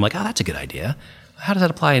criterion, I'm like, oh, that's a good idea. How does that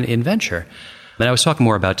apply in venture? And I was talking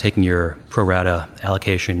more about taking your pro rata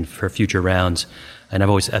allocation for future rounds. And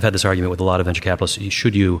I've had this argument with a lot of venture capitalists.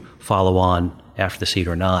 Should you follow on after the seed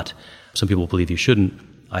or not? Some people believe you shouldn't.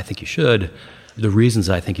 I think you should. The reasons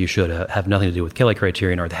I think you should have nothing to do with Kelly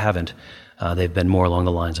criterion, or they haven't. They've been more along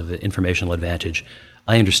the lines of informational advantage.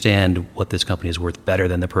 I understand what this company is worth better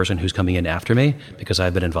than the person who's coming in after me because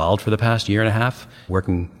I've been involved for the past year and a half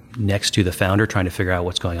working next to the founder trying to figure out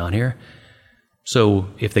what's going on here. So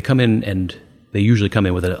if they come in and they usually come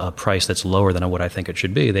in with a price that's lower than what I think it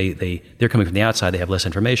should be. They're coming from the outside. They have less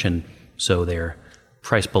information, so they're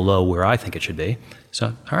priced below where I think it should be.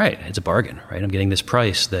 So, all right, it's a bargain, right? I'm getting this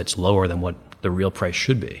price that's lower than what the real price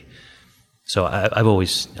should be. So I've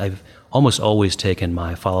almost always taken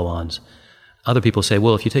my follow-ons. Other people say,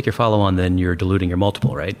 well, if you take your follow-on, then you're diluting your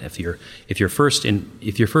multiple, right? If your first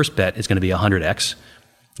bet is going to be 100x,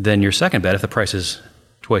 then your second bet, if the price is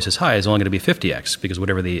twice as high, is only going to be 50x because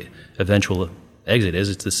whatever the eventual exit is,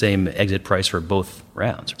 it's the same exit price for both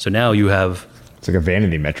rounds. So now you have... It's like a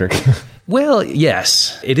vanity metric. Well,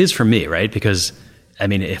 yes, it is for me, right? Because, I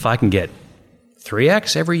mean, if I can get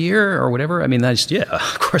 3x every year or whatever, I mean,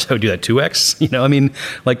 of course I would do that 2x. I mean,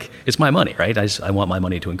 like, it's my money, right? I want my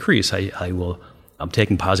money to increase. I'm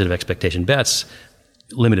taking positive expectation bets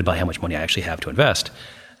limited by how much money I actually have to invest.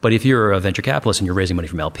 But if you're a venture capitalist and you're raising money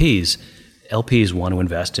from LPs want to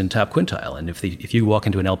invest in top quintile. And if you walk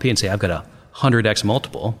into an LP and say, I've got a 100x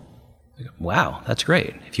multiple, wow, that's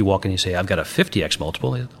great. If you walk in and you say, I've got a 50x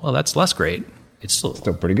multiple, well, that's less great. It's still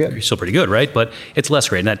pretty good. You're still pretty good, right? But it's less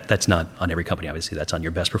great. And that's not on every company, obviously. That's on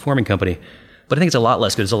your best performing company. But I think it's a lot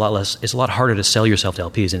less good. It's a lot harder to sell yourself to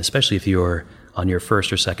LPs. And especially if you're on your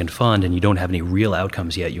first or second fund and you don't have any real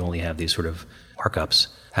outcomes yet, you only have these sort of markups.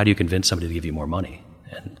 How do you convince somebody to give you more money?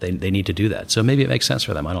 And they need to do that. So maybe it makes sense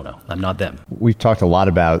for them. I don't know. I'm not them. We've talked a lot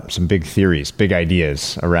about some big theories, big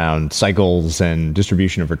ideas around cycles and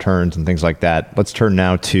distribution of returns and things like that. Let's turn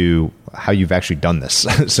now to how you've actually done this.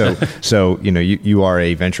 So you are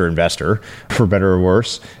a venture investor, for better or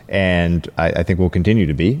worse, and I think will continue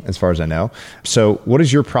to be, as far as I know. So what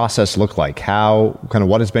does your process look like?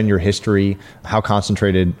 What has been your history? How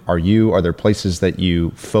concentrated are you? Are there places that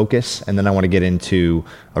you focus? And then I want to get into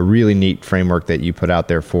a really neat framework that you put out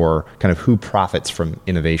there for kind of who profits from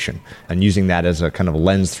innovation, and using that as a kind of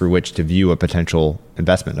lens through which to view a potential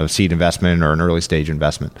investment, a seed investment or an early stage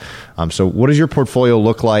investment. So what does your portfolio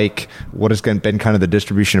look like? What has been kind of the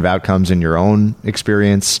distribution of outcomes in your own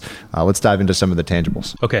experience? Let's dive into some of the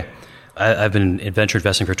tangibles. Okay. I've been in venture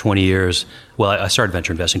investing for 20 years. Well, I started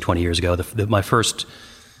venture investing 20 years ago. My first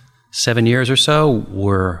 7 years or so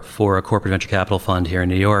were for a corporate venture capital fund here in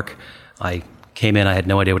New York. I came in, I had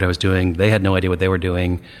no idea what I was doing. They had no idea what they were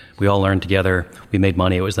doing. We all learned together. We made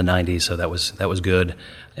money. It was the 90s, so that was good.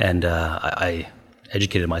 And I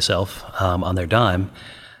educated myself on their dime.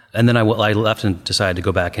 And then I left and decided to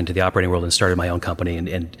go back into the operating world and started my own company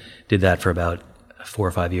and did that for about 4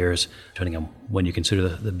 or 5 years, depending on when you consider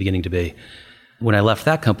the beginning to be. When I left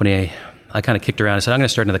that company, I kind of kicked around and said, I'm going to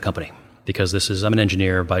start another company because I'm an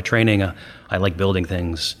engineer by training. I like building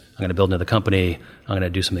things. I'm going to build another company. I'm going to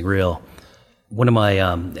do something real. One of my,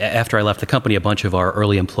 after I left the company, a bunch of our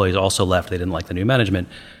early employees also left. They didn't like the new management,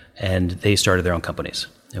 and they started their own companies.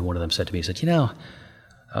 And one of them said to me, he said,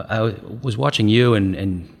 I was watching you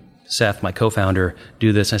and Seth, my co-founder,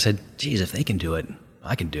 do this. And I said, geez, if they can do it,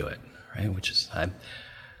 I can do it, right? Which is, I'm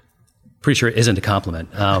pretty sure it isn't a compliment.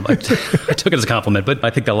 I took it as a compliment, but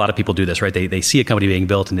I think that a lot of people do this, right? They see a company being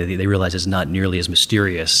built and they realize it's not nearly as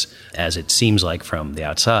mysterious as it seems like from the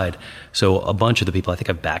outside. So a bunch of the people, I think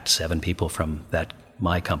I've backed 7 people from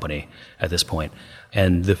my company at this point.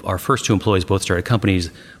 And our first 2 employees both started companies.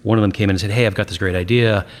 One of them came in and said, hey, I've got this great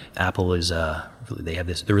idea. Apple is,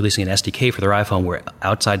 they're releasing an SDK for their iPhone where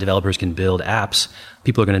outside developers can build apps.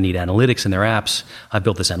 People are going to need analytics in their apps. I've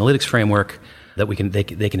built this analytics framework that they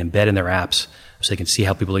can embed in their apps so they can see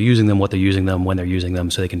how people are using them, what they're using them, when they're using them,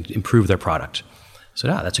 so they can improve their product. So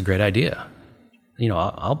that's a great idea.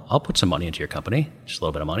 I'll put some money into your company, just a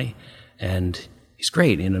little bit of money. And he's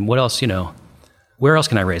great. And what else, where else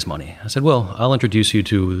can I raise money? I said, well, I'll introduce you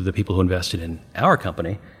to the people who invested in our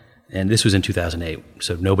company. And this was in 2008.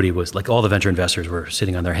 So nobody was, like all the venture investors were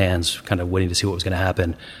sitting on their hands, kind of waiting to see what was going to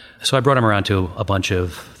happen. So I brought him around to a bunch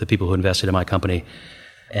of the people who invested in my company.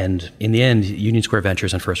 And in the end, Union Square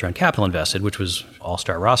Ventures and First Round Capital invested, which was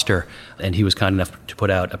all-star roster. And he was kind enough to put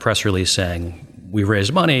out a press release saying, we've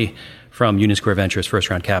raised money from Union Square Ventures, First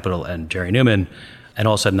Round Capital, and Jerry Neumann. And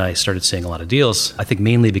all of a sudden, I started seeing a lot of deals. I think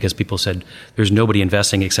mainly because people said, there's nobody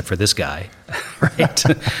investing except for this guy, right?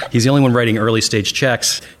 He's the only one writing early stage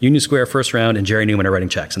checks. Union Square, First Round, and Jerry Neumann are writing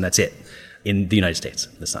checks, and that's it in the United States.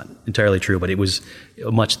 That's not entirely true, but it was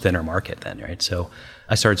a much thinner market then, right? So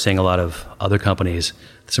I started seeing a lot of other companies,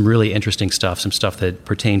 some really interesting stuff, some stuff that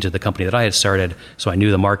pertained to the company that I had started, so I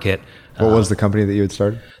knew the market. What was the company that you had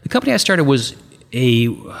started? The company I started was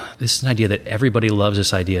this is an idea that everybody loves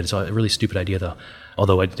this idea. It's a really stupid idea, though,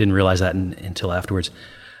 although I didn't realize that until afterwards.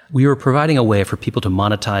 We were providing a way for people to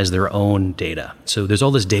monetize their own data. So there's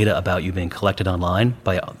all this data about you being collected online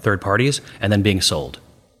by third parties and then being sold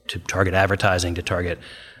to target advertising, to target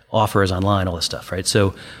offers online, all this stuff, right?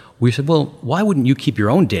 So we said, well, why wouldn't you keep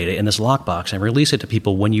your own data in this lockbox and release it to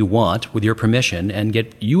people when you want with your permission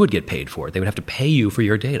and you would get paid for it? They would have to pay you for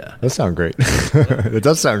your data. That sounds great. It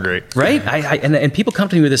does sound great. Right? And people come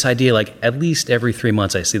to me with this idea, like at least every 3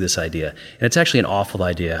 months I see this idea. And it's actually an awful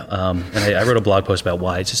idea. And I wrote a blog post about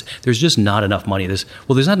why. There's just not enough money. There's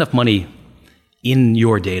not enough money in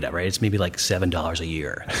your data, right? It's maybe like $7 a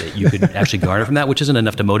year that you could actually garner from that, which isn't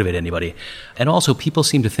enough to motivate anybody. And also people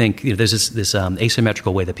seem to think, there's this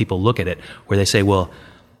asymmetrical way that people look at it where they say, well,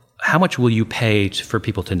 how much will you pay for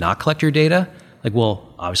people to not collect your data? Like,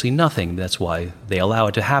 well, obviously nothing. That's why they allow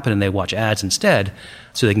it to happen and they watch ads instead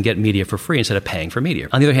so they can get media for free instead of paying for media.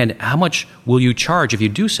 On the other hand, how much will you charge if you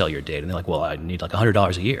do sell your data? And they're like, well, I need like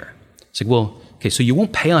 $100 a year. It's like, well, okay, so you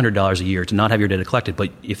won't pay $100 a year to not have your data collected,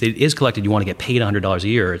 but if it is collected, you want to get paid $100 a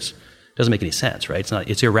year. It doesn't make any sense, right?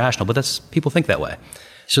 It's irrational, but people think that way.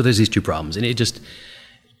 So there's these two problems, and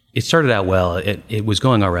it started out well. It was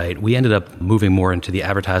going all right. We ended up moving more into the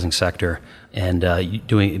advertising sector and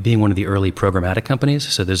being one of the early programmatic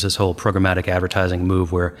companies. So there's this whole programmatic advertising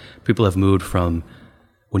move where people have moved from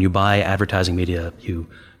when you buy advertising media, you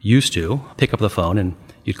used to pick up the phone and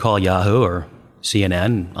you'd call Yahoo or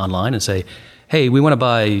CNN online and say, hey, we want to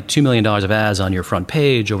buy $2 million of ads on your front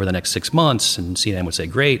page over the next 6 months. And CNN would say,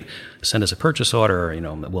 great, send us a purchase order.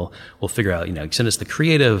 We'll figure out, send us the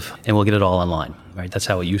creative and we'll get it all online, right? That's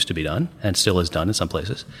how it used to be done and still is done in some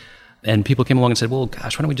places. And people came along and said, well,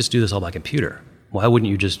 gosh, why don't we just do this all by computer? Why wouldn't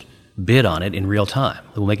you just bid on it in real time?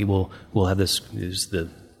 We'll have this, is the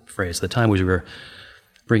phrase at the time, we were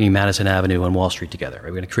bringing Madison Avenue and Wall Street together, right?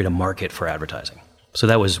 We're going to create a market for advertising. So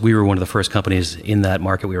we were one of the first companies in that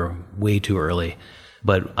market. We were way too early,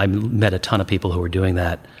 but I met a ton of people who were doing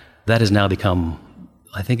that. That has now become,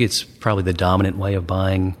 I think it's probably the dominant way of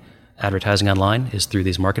buying advertising online is through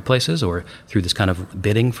these marketplaces or through this kind of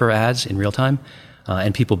bidding for ads in real time.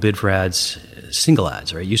 And people bid for ads, single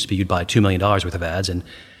ads, right? It used to be you'd buy $2 million worth of ads, and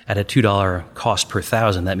at a $2 cost per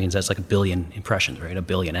 1,000, that means that's like 1 billion impressions, right? 1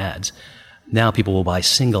 billion ads. Now people will buy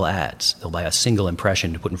single ads. They'll buy a single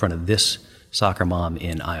impression to put in front of this soccer mom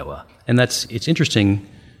in Iowa. And it's interesting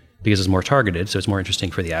because it's more targeted, so it's more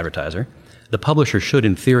interesting for the advertiser. The publisher should,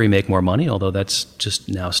 in theory, make more money, although that's just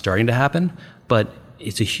now starting to happen. But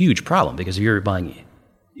it's a huge problem because if you're buying,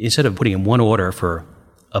 instead of putting in one order for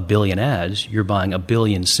 1 billion ads, you're buying 1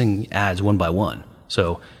 billion ads one by one.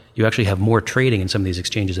 So you actually have more trading in some of these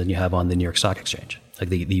exchanges than you have on the New York Stock Exchange. Like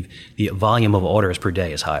the volume of orders per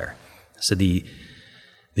day is higher. So the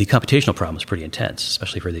computational problem is pretty intense,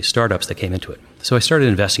 especially for these startups that came into it. So I started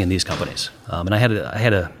investing in these companies, and I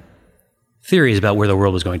had theories about where the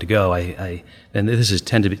world was going to go. And this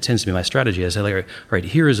tends to be my strategy. I say, like, all right,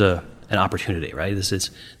 here is an opportunity, right?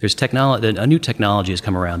 There's technology. A new technology has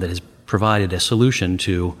come around that has provided a solution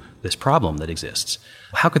to this problem that exists.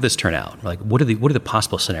 How could this turn out? Like, what are the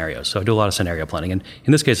possible scenarios? So I do a lot of scenario planning, and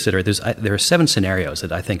in this case, there are 7 scenarios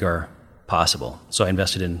that I think are possible. So I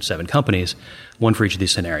invested in 7 companies, one for each of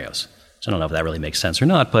these scenarios. So I don't know if that really makes sense or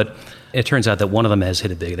not, but it turns out that one of them has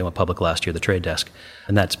hit it big. They went public last year, the Trade Desk,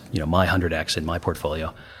 and that's my 100x in my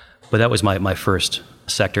portfolio. But that was my first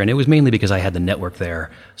sector, and it was mainly because I had the network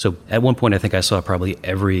there. So at one point, I think I saw probably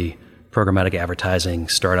every programmatic advertising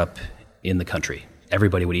startup in the country.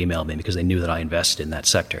 Everybody would email me because they knew that I invested in that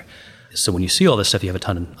sector. So when you see all this stuff, you have a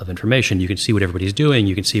ton of information. You can see what everybody's doing.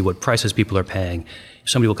 You can see what prices people are paying.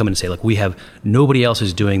 Somebody will come in and say, look, nobody else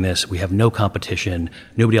is doing this. We have no competition.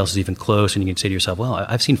 Nobody else is even close. And you can say to yourself, well,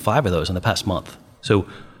 I've seen 5 of those in the past month. So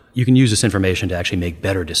you can use this information to actually make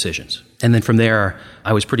better decisions. And then from there,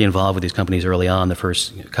 I was pretty involved with these companies early on, the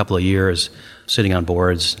first couple of years, sitting on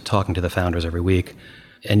boards, talking to the founders every week.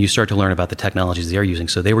 And you start to learn about the technologies they're using.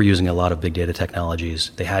 So they were using a lot of big data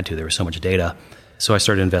technologies. They had to. There was so much data. So I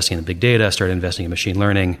started investing in big data, started investing in machine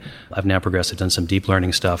learning. I've now progressed, I've done some deep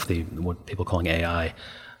learning stuff, what people are calling AI.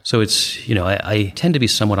 So it's, I tend to be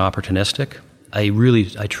somewhat opportunistic.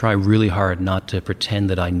 I try really hard not to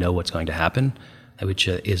pretend that I know what's going to happen, which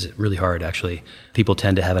is really hard, actually. People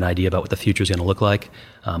tend to have an idea about what the future is going to look like.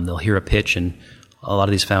 They'll hear a pitch, and a lot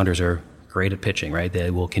of these founders are great at pitching, right?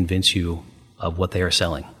 They will convince you of what they are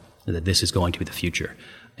selling, that this is going to be the future.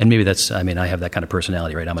 And maybe I have that kind of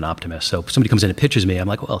personality, right? I'm an optimist. So if somebody comes in and pitches me, I'm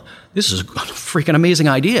like, well, this is a freaking amazing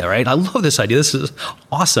idea, right? I love this idea. This is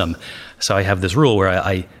awesome. So I have this rule where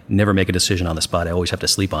I never make a decision on the spot. I always have to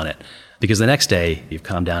sleep on it. Because the next day, you've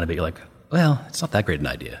calmed down a bit. You're like, well, it's not that great an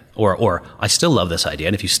idea. Or I still love this idea.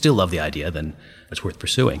 And if you still love the idea, then it's worth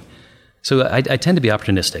pursuing. So I tend to be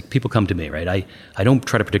opportunistic. People come to me, right? I don't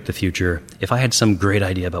try to predict the future. If I had some great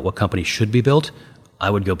idea about what company should be built, I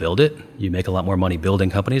would go build it. You make a lot more money building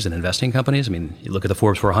companies than investing in companies. I mean, you look at the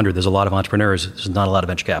Forbes 400, there's a lot of entrepreneurs. There's not a lot of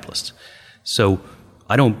venture capitalists. So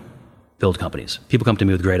I don't build companies. People come to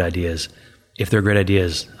me with great ideas. If they're great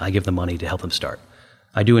ideas, I give them money to help them start.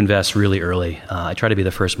 I do invest really early. I try to be the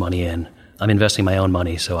first money in. I'm investing my own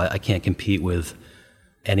money, so I can't compete with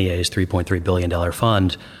NEA's $3.3 billion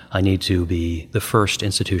fund. I need to be the first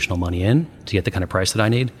institutional money in to get the kind of price that I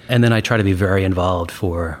need. And then I try to be very involved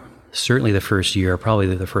for certainly the first year,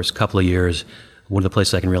 probably the first couple of years. One of the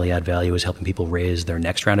places I can really add value is helping people raise their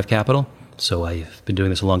next round of capital. So I've been doing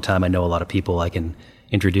this a long time. I know a lot of people. I can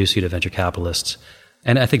introduce you to venture capitalists.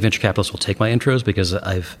 And I think venture capitalists will take my intros because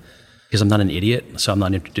I'm not an idiot. So I'm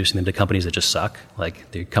not introducing them to companies that just suck.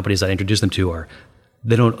 Like the companies that I introduce them to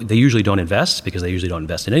they usually don't invest because they usually don't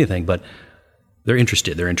invest in anything, but they're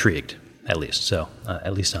interested, they're intrigued, at least. So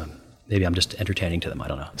at least maybe I'm just entertaining to them. I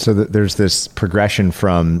don't know. So there's this progression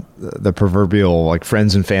from the proverbial like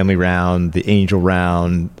friends and family round, the angel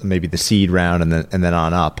round, maybe the seed round, and then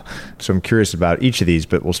on up. So I'm curious about each of these,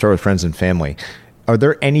 but we'll start with friends and family. Are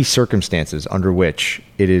there any circumstances under which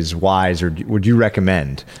it is wise, or would you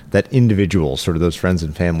recommend that individuals, sort of those friends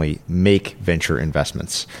and family, make venture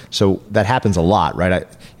investments? So that happens a lot, right?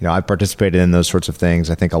 I've participated in those sorts of things.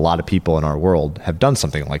 I think a lot of people in our world have done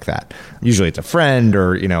something like that. Usually it's a friend,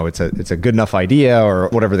 or it's a good enough idea, or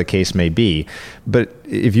whatever the case may be. But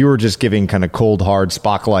if you were just giving kind of cold, hard,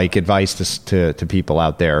 Spock-like advice to people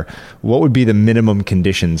out there, what would be the minimum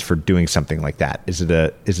conditions for doing something like that? Is it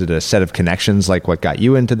a set of connections like what got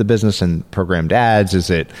you into the business and programmed ads? Is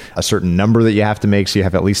it a certain number that you have to make so you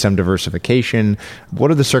have at least some diversification?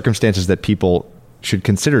 What are the circumstances that people should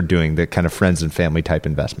consider doing the kind of friends and family type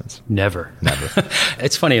investments? Never.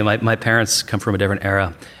 It's funny. My parents come from a different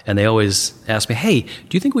era, and they always ask me, hey, do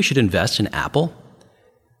you think we should invest in Apple?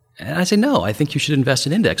 And I say, no, I think you should invest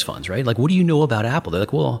in index funds, right? Like, what do you know about Apple? They're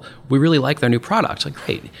like, well, we really like their new products. Like,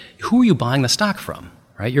 great. Who are you buying the stock from,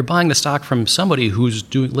 right? You're buying the stock from somebody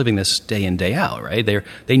who's living this day in, day out, right?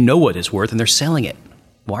 They know what it's worth, and they're selling it.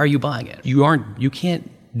 Why are you buying it? You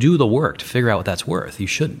can't do the work to figure out what that's worth. You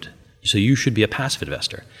shouldn't. So you should be a passive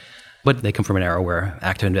investor. But they come from an era where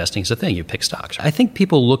active investing is a thing. You pick stocks. I think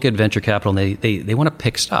people look at venture capital and they want to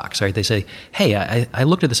pick stocks, right? They say, hey, I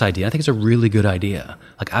looked at this idea. I think it's a really good idea.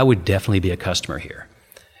 Like, I would definitely be a customer here.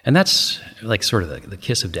 And that's like sort of the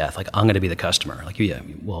kiss of death. Like, I'm going to be the customer. Like, yeah,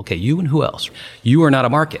 well, okay, you and who else? You are not a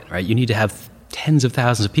market, right? You need to have tens of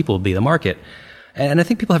thousands of people be the market. And I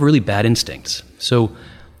think people have really bad instincts. So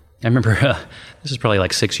I remember this is probably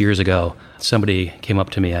like 6 years ago. Somebody came up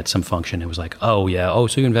to me at some function and was like, oh, yeah,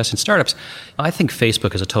 so you invest in startups. I think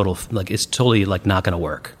Facebook is it's totally like not going to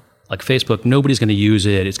work. Like, Facebook, nobody's going to use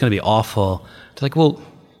it. It's going to be awful. It's like, well,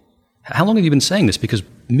 how long have you been saying this? Because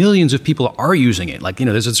millions of people are using it. Like,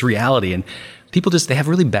 there's this reality, and people they have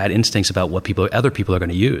really bad instincts about what other people are going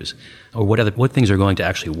to use, or what things are going to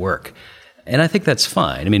actually work. And I think that's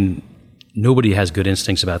fine. I mean, nobody has good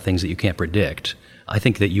instincts about things that you can't predict. I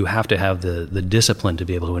think that you have to have the discipline to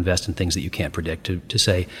be able to invest in things that you can't predict, to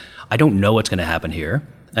say, I don't know what's going to happen here.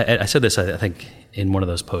 I said this, I think, in one of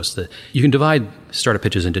those posts, that you can divide startup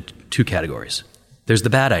pitches into two categories. There's the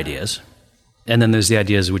bad ideas, and then there's the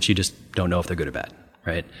ideas which you just don't know if they're good or bad,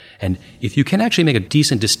 right? And if you can actually make a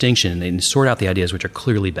decent distinction and sort out the ideas which are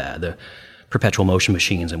clearly bad, the perpetual motion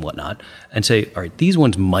machines and whatnot, and say, all right, these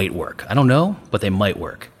ones might work. I don't know, but they might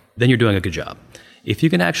work. Then you're doing a good job. If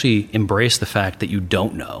you can actually embrace the fact that you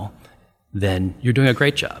don't know, then you're doing a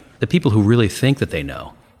great job. The people who really think that they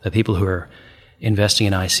know, the people who are investing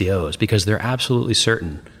in ICOs because they're absolutely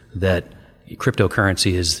certain that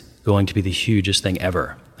cryptocurrency is going to be the hugest thing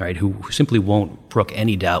ever, right? Who simply won't brook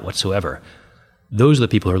any doubt whatsoever. Those are the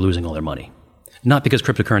people who are losing all their money. Not because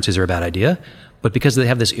cryptocurrencies are a bad idea, but because they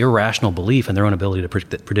have this irrational belief in their own ability to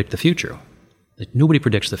predict the future. Nobody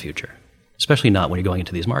predicts the future, especially not when you're going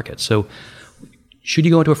into these markets. So should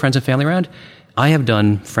you go into a friends and family round? I have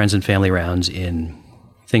done friends and family rounds in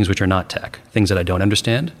things which are not tech, things that I don't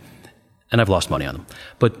understand, and I've lost money on them.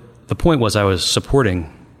 But the point was, I was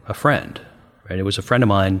supporting a friend, right? It was a friend of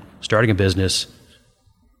mine starting a business.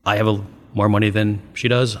 I have more money than she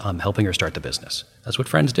does. I'm helping her start the business. That's what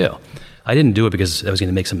friends do. I didn't do it because I was going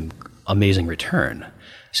to make some amazing return.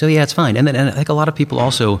 So yeah, it's fine. And I think a lot of people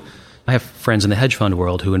also, I have friends in the hedge fund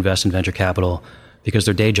world who invest in venture capital because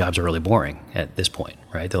their day jobs are really boring at this point,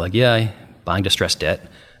 right? They're like, yeah, buying distressed debt,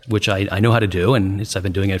 which I know how to do, and I've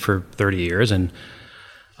been doing it for 30 years, and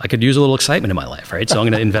I could use a little excitement in my life, right? So I'm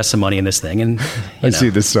going to invest some money in this thing. And I see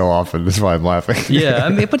this so often. That's why I'm laughing. Yeah,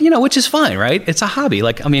 but which is fine, right? It's a hobby.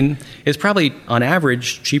 Like, I mean, it's probably on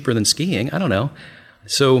average cheaper than skiing. I don't know.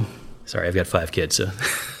 So, sorry, I've got 5 kids, so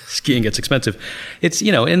skiing gets expensive. It's,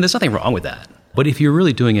 and there's nothing wrong with that. But if you're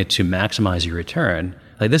really doing it to maximize your return,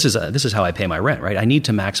 like this is how I pay my rent, right? I need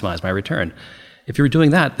to maximize my return. If you're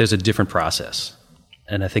doing that, there's a different process.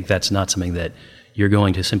 And I think that's not something that you're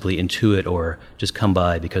going to simply intuit or just come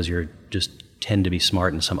by because you're just tend to be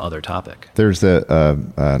smart in some other topic. There's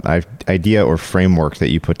an idea or framework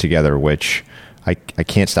that you put together, which I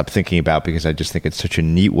can't stop thinking about because I just think it's such a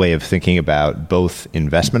neat way of thinking about both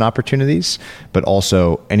investment opportunities, but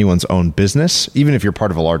also anyone's own business, even if you're part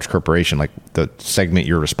of a large corporation, like the segment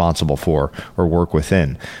you're responsible for or work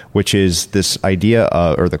within, which is this idea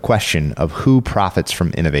or the question of who profits from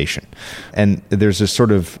innovation. And there's this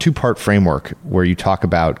sort of 2-part framework where you talk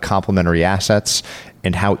about complementary assets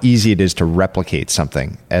and how easy it is to replicate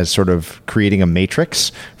something as sort of creating a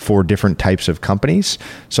matrix for different types of companies.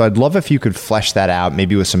 So I'd love if you could flesh that out,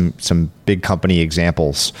 maybe with some big company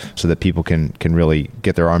examples so that people can really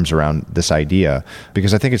get their arms around this idea,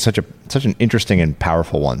 because I think it's such an interesting and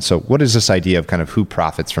powerful one. So what is this idea of kind of who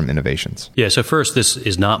profits from innovations? Yeah, so first, this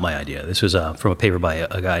is not my idea. This was from a paper by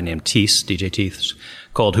a guy named Teese, DJ Teese,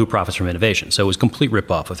 called Who Profits from Innovation. So it was a complete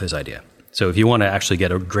rip-off of his idea. So if you want to actually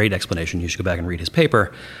get a great explanation, you should go back and read his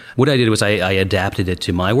paper. What I did was I adapted it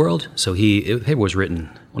to my world. So the paper was written,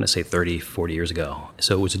 I want to say 30, 40 years ago.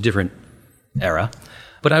 So it was a different era.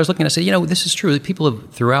 But I was looking and I said, this is true. People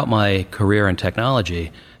have, throughout my career in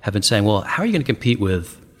technology, have been saying, well, how are you going to compete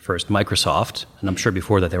with first Microsoft? And I'm sure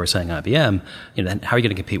before that they were saying IBM. How are you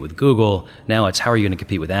going to compete with Google? Now it's how are you going to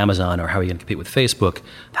compete with Amazon, or how are you going to compete with Facebook?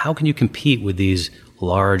 How can you compete with these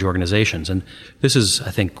large organizations? And this is,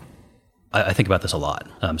 I think about this a lot.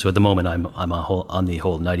 So at the moment, I'm on the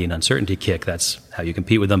whole 90 and uncertainty kick. That's how you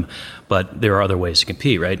compete with them. But there are other ways to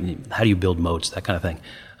compete, right? And how do you build moats, that kind of thing?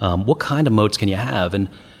 What kind of moats can you have? And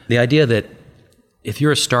the idea that if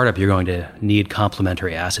you're a startup, you're going to need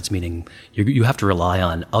complementary assets, meaning you have to rely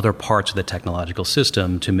on other parts of the technological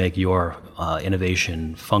system to make your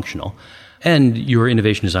innovation functional. And your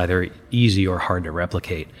innovation is either easy or hard to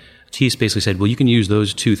replicate. Teese basically said, well, you can use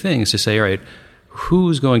those two things to say, all right,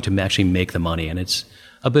 who's going to actually make the money? And it's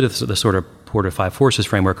a bit of the sort of Porter 5 Forces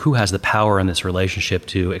framework. Who has the power in this relationship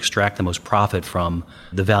to extract the most profit from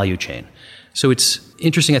the value chain? So it's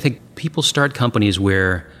interesting. I think people start companies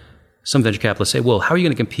where some venture capitalists say, well, how are you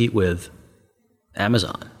going to compete with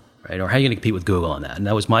Amazon, right? Or how are you going to compete with Google on that? And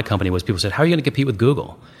that was my company, was people said, how are you going to compete with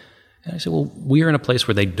Google? And I said, well, we're in a place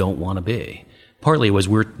where they don't want to be. Partly it was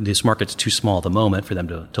this market's too small at the moment for them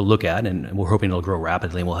to look at, and we're hoping it'll grow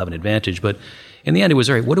rapidly and we'll have an advantage. But in the end, it was,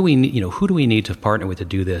 all right, what do we need, who do we need to partner with to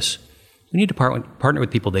do this? We need to partner with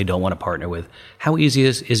people they don't want to partner with. How easy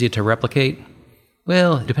is it to replicate?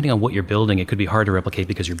 Well, depending on what you're building, it could be hard to replicate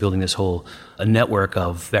because you're building this whole a network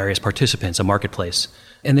of various participants, a marketplace.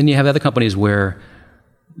 And then you have other companies where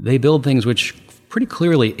they build things which pretty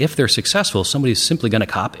clearly, if they're successful, somebody's simply going to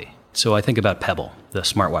copy. So I think about Pebble, the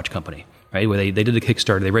smartwatch company, right? Where they did a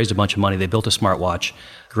Kickstarter, they raised a bunch of money, they built a smartwatch,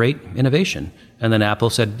 great innovation. And then Apple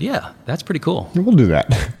said, yeah, that's pretty cool. We'll do that.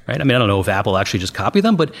 Right? I mean, I don't know if Apple actually just copied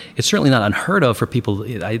them, but it's certainly not unheard of for people.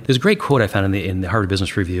 There's a great quote I found in the Harvard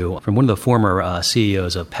Business Review from one of the former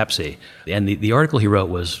CEOs of Pepsi. And the article he wrote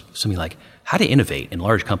was something like, how to innovate in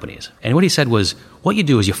large companies. And what he said was, what you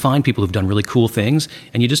do is you find people who've done really cool things,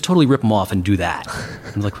 and you just totally rip them off and do that.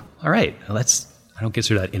 And I'm like, all right, well, I don't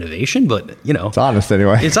consider that innovation, but, It's honest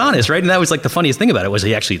anyway. It's honest, right? And that was like the funniest thing about it was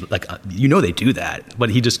he actually, they do that,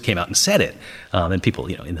 but he just came out and said it. And people,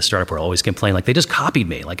 in the startup world always complain, like, they just copied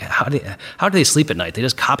me. Like, how do they sleep at night? They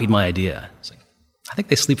just copied my idea. It's like, I think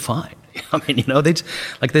they sleep fine. I mean,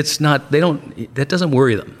 that doesn't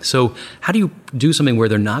worry them. So how do you do something where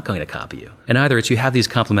they're not going to copy you? And either it's you have these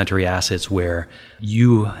complementary assets where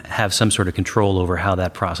you have some sort of control over how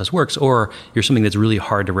that process works, or you're something that's really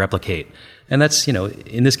hard to replicate. And that's,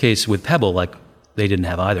 in this case with Pebble, like, they didn't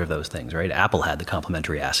have either of those things, right? Apple had the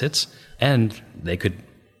complementary assets, and they could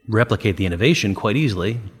replicate the innovation quite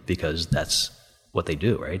easily because that's what they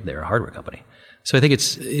do, right? They're a hardware company. So I think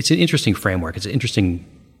it's an interesting framework. It's an interesting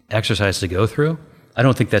exercise to go through. I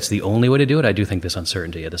don't think that's the only way to do it. I do think this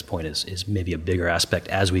uncertainty at this point is maybe a bigger aspect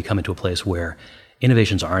as we come into a place where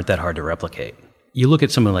innovations aren't that hard to replicate. You look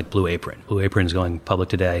at something like Blue Apron. Blue Apron is going public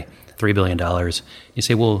today, $3 billion. You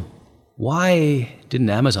say, well, why didn't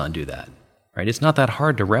Amazon do that? Right? It's not that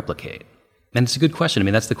hard to replicate. And it's a good question. I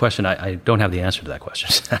mean, that's the question. I don't have the answer to that question,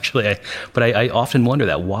 actually. But I often wonder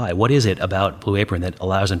that. Why? What is it about Blue Apron that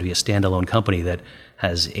allows them to be a standalone company that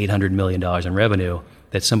has $800 million in revenue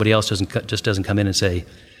that somebody else doesn't come in and say,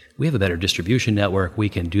 we have a better distribution network, we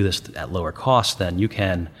can do this at lower cost than you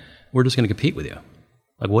can, we're just going to compete with you?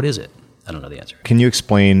 Like, what is it? I don't know the answer. Can you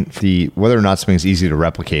explain whether or not something's easy to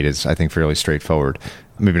replicate is, I think, fairly straightforward.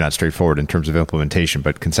 Maybe not straightforward in terms of implementation,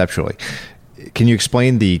 but conceptually. Can you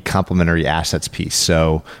explain the complementary assets piece?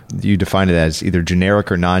 So you define it as either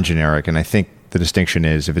generic or non-generic, and I think the distinction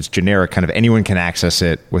is if it's generic, kind of anyone can access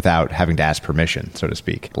it without having to ask permission, so to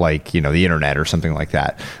speak, like, the internet or something like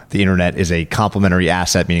that. The internet is a complementary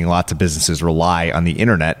asset, meaning lots of businesses rely on the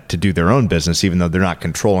internet to do their own business, even though they're not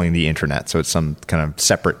controlling the internet. So it's some kind of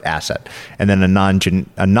separate asset. And then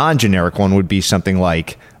a non-generic one would be something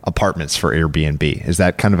like apartments for Airbnb. Is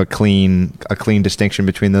that kind of a clean distinction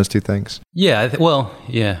between those two things? Yeah.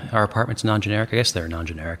 Are apartments non-generic? I guess they're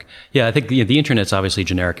non-generic. Yeah, I think the internet's obviously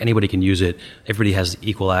generic. Anybody can use it. Everybody has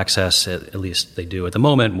equal access. At least they do at the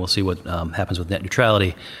moment. We'll see what happens with net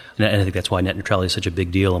neutrality. And I think that's why net neutrality is such a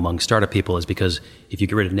big deal among startup people, is because if you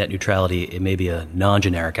get rid of net neutrality, it may be a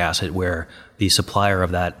non-generic asset where the supplier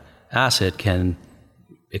of that asset can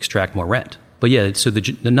extract more rent. But yeah, so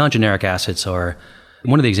the non-generic assets are,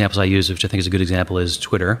 one of the examples I use, which I think is a good example, is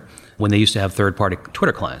Twitter, when they used to have third-party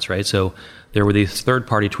Twitter clients, right? So there were these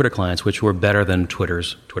third-party Twitter clients which were better than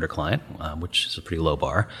Twitter's Twitter client, which is a pretty low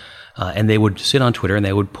bar. And they would sit on Twitter and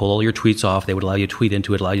they would pull all your tweets off. They would allow you to tweet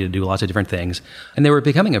into it, allow you to do lots of different things. And they were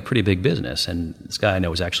becoming a pretty big business. And this guy I know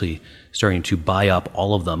was actually starting to buy up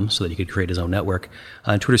all of them so that he could create his own network.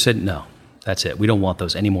 And Twitter said, no, that's it. We don't want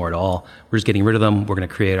those anymore at all. We're just getting rid of them. We're going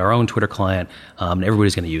to create our own Twitter client, and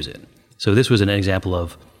everybody's going to use it. So this was an example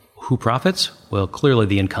of who profits? Well, clearly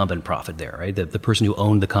the incumbent profit there, right? The person who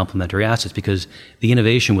owned the complementary assets, because the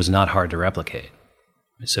innovation was not hard to replicate.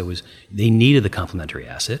 So they needed the complementary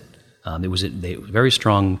asset. It was a very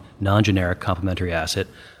strong, non-generic complementary asset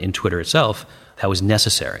in Twitter itself that was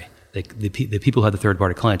necessary. The people who had the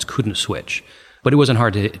third-party clients couldn't switch. But it wasn't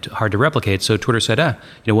hard to replicate, so Twitter said,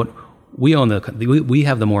 you know what? We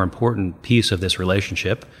have the more important piece of this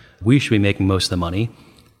relationship. We should be making most of the money,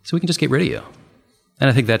 so we can just get rid of you. And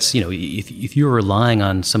I think that's, if you're relying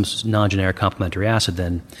on some non-generic complementary asset,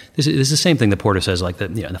 then this is the same thing that Porter says, like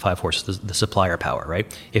in the five forces, the supplier power,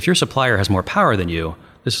 right? If your supplier has more power than you,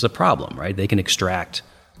 this is a problem, right? They can extract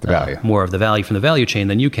the value, more of the value from the value chain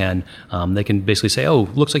than you can. They can basically say, oh,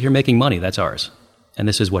 looks like you're making money, that's ours. And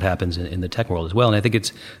this is what happens in the tech world as well. And I think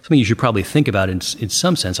it's something you should probably think about in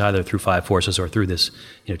some sense, either through five forces or through this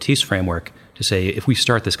TEAS framework, to say, if we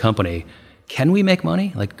start this company, can we make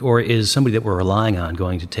money? Or is somebody that we're relying on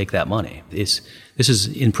going to take that money? This is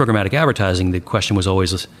in programmatic advertising. The question was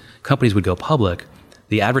always, companies would go public.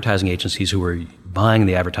 The advertising agencies who were buying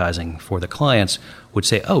the advertising for the clients would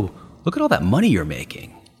say, oh, look at all that money you're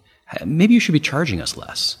making. Maybe you should be charging us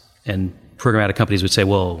less. And programmatic companies would say,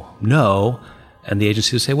 well, no. And the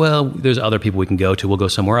agency would say, well, there's other people we can go to. We'll go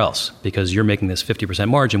somewhere else because you're making this 50%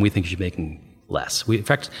 margin. We think you should be making less. In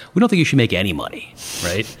fact, we don't think you should make any money,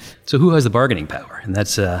 right? So who has the bargaining power? And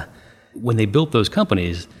that's when they built those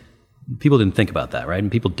companies, people didn't think about that, right?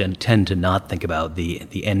 And people tend to not think about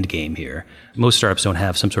the end game here. Most startups don't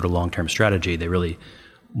have some sort of long-term strategy. They're really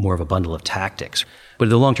more of a bundle of tactics. But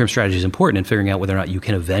the long-term strategy is important in figuring out whether or not you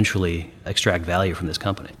can eventually extract value from this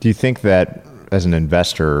company. Do you think that as an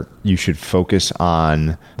investor, you should focus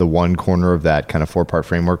on the one corner of that kind of four-part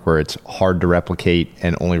framework where it's hard to replicate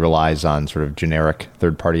and only relies on sort of generic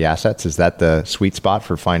third-party assets? Is that the sweet spot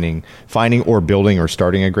for finding or building or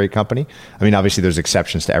starting a great company? I mean, obviously there's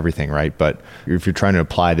exceptions to everything, right? But if you're trying to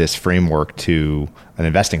apply this framework to an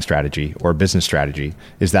investing strategy or a business strategy,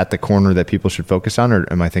 is that the corner that people should focus on, or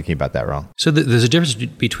am I thinking about that wrong? So there's a difference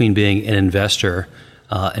between being an investor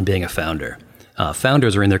and being a founder.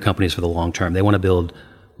 Founders are in their companies for the long term. They want to build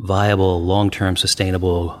viable, long-term,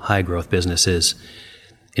 sustainable, high-growth businesses.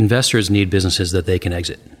 Investors need businesses that they can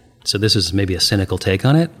exit. So this is maybe a cynical take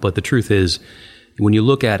on it, but the truth is, when you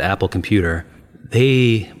look at Apple Computer,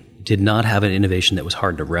 they did not have an innovation that was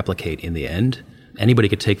hard to replicate in the end. Anybody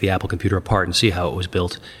could take the Apple Computer apart and see how it was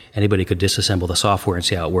built. Anybody could disassemble the software and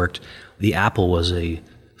see how it worked. The Apple was a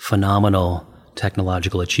phenomenal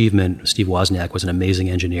technological achievement. Steve Wozniak was an amazing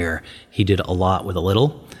engineer. He did a lot with a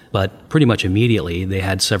little, but pretty much immediately they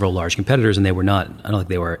had several large competitors, and I don't think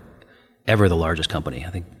they were ever the largest company. I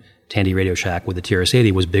think Tandy Radio Shack with the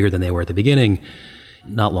TRS-80 was bigger than they were at the beginning.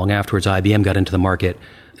 Not long afterwards, IBM got into the market.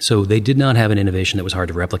 So they did not have an innovation that was hard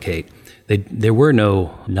to replicate. There were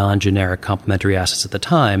no non-generic complementary assets at the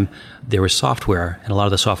time. There was software, and a lot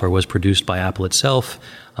of the software was produced by Apple itself,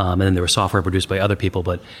 and then there was software produced by other people,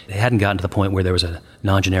 but they hadn't gotten to the point where there was a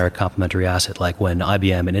non-generic complementary asset, like when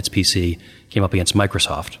IBM and its PC came up against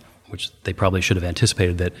Microsoft, which they probably should have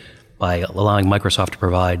anticipated that by allowing Microsoft to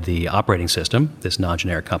provide the operating system, this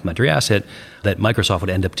non-generic complementary asset, that Microsoft would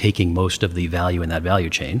end up taking most of the value in that value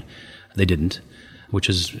chain. They didn't, which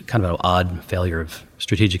is kind of an odd failure of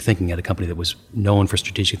strategic thinking at a company that was known for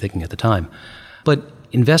strategic thinking at the time. But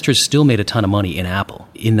investors still made a ton of money in Apple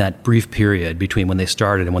in that brief period between when they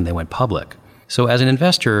started and when they went public. So as an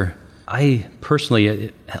investor, I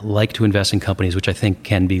personally like to invest in companies which I think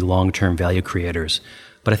can be long-term value creators.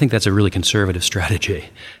 But I think that's a really conservative strategy.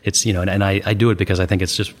 It's, and I do it because I think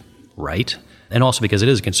it's just right. And also because it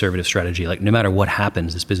is a conservative strategy. Like, no matter what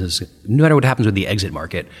happens, no matter what happens with the exit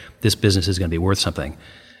market, this business is going to be worth something.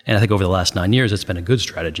 And I think over the last 9 years, it's been a good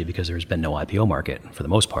strategy because there's been no IPO market for the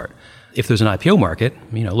most part. If there's an IPO market,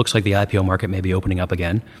 it looks like the IPO market may be opening up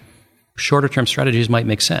again. Shorter term strategies might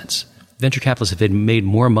make sense. Venture capitalists, if they'd made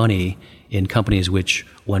more money in companies which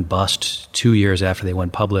went bust 2 years after they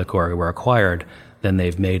went public or were acquired than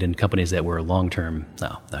they've made in companies that were long-term.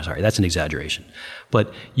 No, sorry, that's an exaggeration.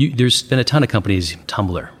 But there's been a ton of companies.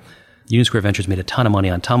 Tumblr. Union Square Ventures made a ton of money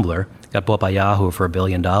on Tumblr, got bought by Yahoo for $1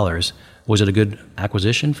 billion. Was it a good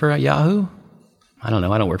acquisition for Yahoo? I don't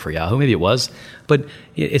know. I don't work for Yahoo. Maybe it was. But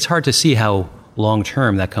it's hard to see how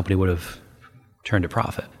long-term that company would have turned a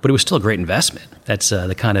profit. But it was still a great investment. That's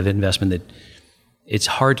the kind of investment that it's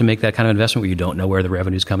hard to make that kind of investment where you don't know where the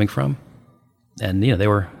revenue is coming from. And, they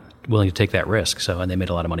were willing to take that risk. And they made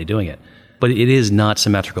a lot of money doing it. But it is not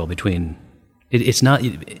symmetrical between, it's not,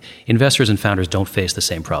 investors and founders don't face the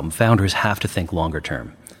same problem. Founders have to think longer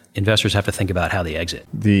term. Investors have to think about how they exit.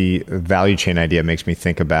 The value chain idea makes me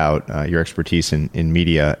think about your expertise in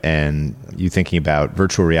media and you thinking about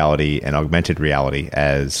virtual reality and augmented reality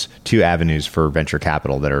as two avenues for venture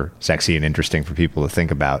capital that are sexy and interesting for people to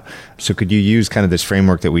think about. So could you use kind of this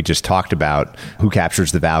framework that we just talked about, who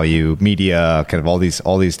captures the value, media, kind of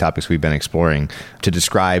all these topics we've been exploring, to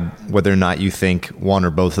describe whether or not you think one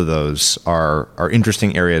or both of those are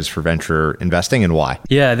interesting areas for venture investing and why?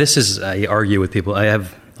 Yeah, I argue with people. I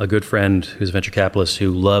have a good friend who's a venture capitalist who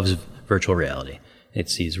loves virtual reality.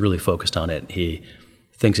 He's really focused on it. He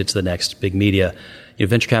thinks it's the next big media.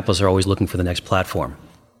 Venture capitalists are always looking for the next platform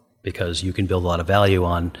because you can build a lot of value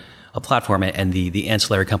on a platform, and the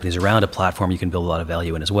ancillary companies around a platform you can build a lot of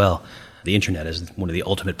value in as well. The internet is one of the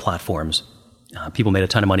ultimate platforms. People made a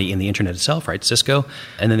ton of money in the internet itself, right? Cisco.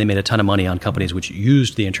 And then they made a ton of money on companies which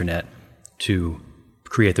used the internet to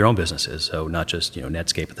create their own businesses. So not just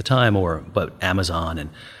Netscape at the time, but Amazon and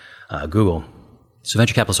Google. So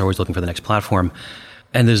venture capitalists are always looking for the next platform,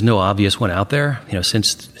 and there's no obvious one out there.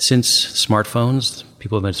 Since smartphones,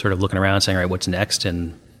 people have been sort of looking around saying, all right, what's next?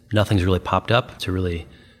 And nothing's really popped up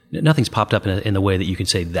nothing's popped up in the way that you can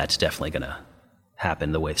say that's definitely going to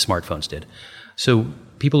happen the way smartphones did. So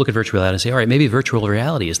people look at virtual reality and say, all right, maybe virtual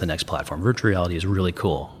reality is the next platform. Virtual reality is really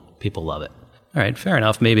cool. People love it. All right, fair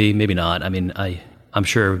enough. Maybe not. I mean, I'm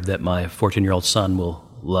sure that my 14-year-old son will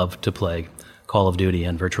love to play Call of Duty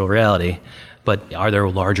and virtual reality, but are there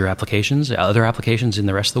larger applications, other applications in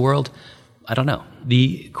the rest of the world? I don't know.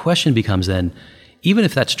 The question becomes then, even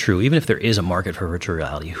if that's true, even if there is a market for virtual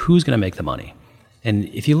reality, who's going to make the money? And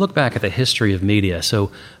if you look back at the history of media,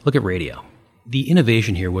 so look at radio. The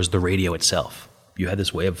innovation here was the radio itself. You had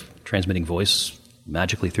this way of transmitting voice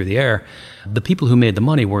magically through the air. The people who made the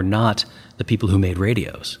money were not the people who made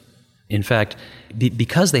radios. In fact,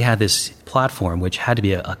 because they had this platform, which had to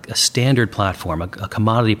be a standard platform, a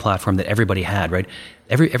commodity platform that everybody had, right?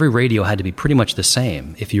 Every radio had to be pretty much the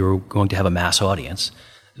same if you were going to have a mass audience.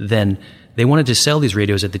 Then they wanted to sell these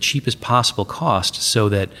radios at the cheapest possible cost so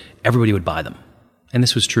that everybody would buy them. And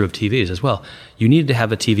this was true of TVs as well. You needed to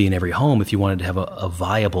have a TV in every home if you wanted to have a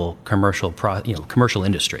viable commercial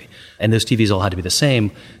industry. And those TVs all had to be the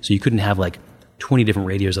same, so you couldn't have 20 different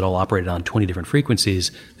radios that all operated on 20 different frequencies.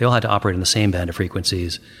 They all had to operate on the same band of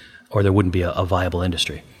frequencies, or there wouldn't be a viable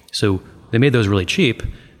industry. So they made those really cheap,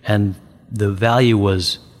 and the value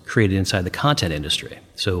was created inside the content industry.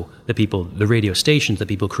 So the radio stations, the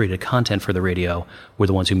people who created content for the radio were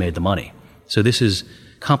the ones who made the money. So this is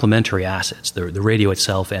complementary assets, the radio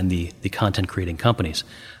itself and the content creating companies.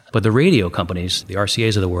 But the radio companies, the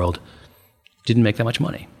RCAs of the world, didn't make that much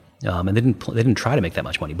money. And they didn't try to make that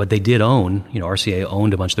much money, but they did own, RCA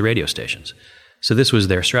owned a bunch of the radio stations. So this was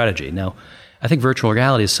their strategy. Now, I think virtual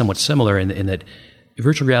reality is somewhat similar in that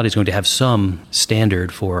virtual reality is going to have some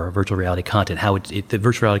standard for virtual reality content, how the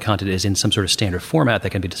virtual reality content is in some sort of standard format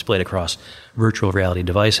that can be displayed across virtual reality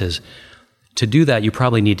devices. To do that, you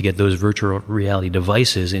probably need to get those virtual reality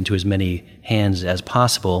devices into as many hands as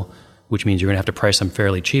possible, which means you're going to have to price them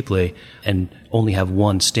fairly cheaply and only have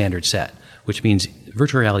one standard set, which means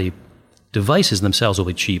virtual reality devices themselves will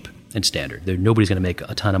be cheap and standard. Nobody's going to make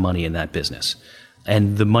a ton of money in that business.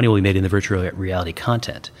 And the money will be made in the virtual reality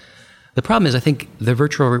content. The problem is I think the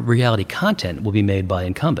virtual reality content will be made by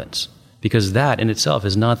incumbents because that in itself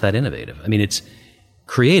is not that innovative. I mean, it's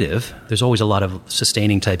creative. There's always a lot of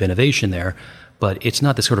sustaining type innovation there, but it's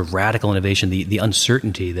not the sort of radical innovation, the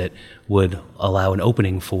uncertainty that would allow an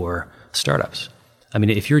opening for startups. I mean,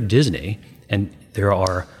 if you're Disney and there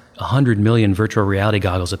are 100 million virtual reality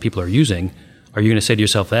goggles that people are using, are you going to say to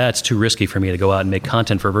yourself, that's too risky for me to go out and make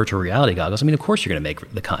content for virtual reality goggles? I mean, of course you're going to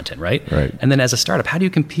make the content, right? Right. And then as a startup, how do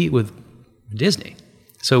you compete with Disney?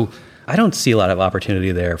 So I don't see a lot of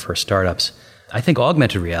opportunity there for startups. I think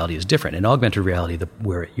augmented reality is different. In augmented reality,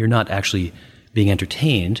 where you're not actually being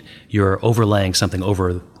entertained, you're overlaying something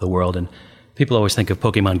over the world. And people always think of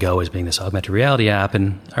Pokemon Go as being this augmented reality app.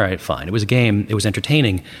 And all right, fine. It was a game. It was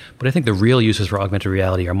entertaining. But I think the real uses for augmented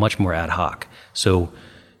reality are much more ad hoc. So,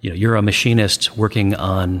 you're a machinist working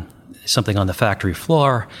on something on the factory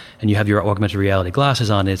floor, and you have your augmented reality glasses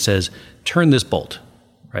on. And it says, turn this bolt.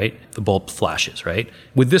 Right? The bolt flashes, right?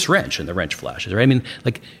 With this wrench, and the wrench flashes, right? I mean,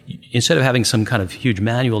 like, instead of having some kind of huge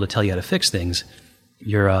manual to tell you how to fix things,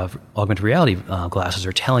 your augmented reality glasses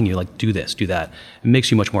are telling you, like, do this, do that. It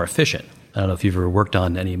makes you much more efficient. I don't know if you've ever worked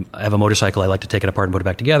on I have a motorcycle, I like to take it apart and put it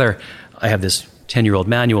back together. I have this 10-year-old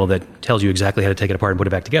manual that tells you exactly how to take it apart and put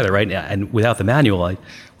it back together, right? And without the manual, I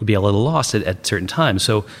would be a little lost at certain times.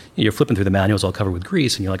 So you're flipping through the manuals all covered with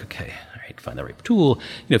grease, and you're like, okay, find the right tool.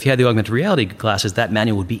 If you had the augmented reality glasses, that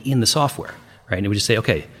manual would be in the software, right? And it would just say,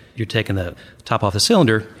 okay, you're taking the top off the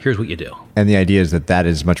cylinder, here's what you do. And the idea is that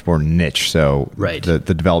is much more niche. So right. the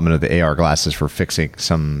development of the AR glasses for fixing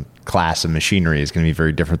some class of machinery is going to be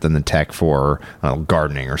very different than the tech for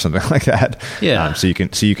gardening or something like that. Yeah. So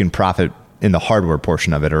you can profit in the hardware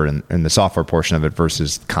portion of it or in the software portion of it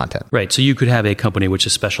versus content. Right. So you could have a company which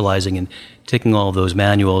is specializing in taking all of those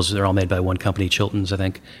manuals. They're all made by one company, Chilton's, I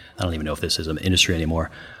think. I don't even know if this is an industry anymore.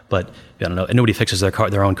 But I don't know. And nobody fixes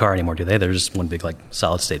their own car anymore, do they? They're just one big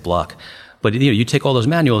solid state block. But you take all those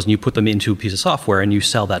manuals and you put them into a piece of software and you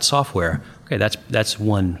sell that software. Okay, that's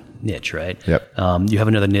one niche, right? Yep. You have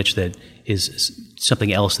another niche that is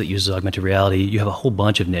something else that uses augmented reality. You have a whole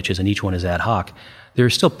bunch of niches, and each one is ad hoc.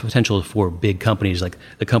 There's still potential for big companies, like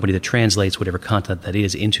the company that translates whatever content that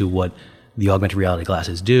is into what the augmented reality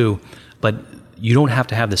glasses do. But you don't have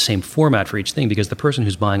to have the same format for each thing, because the person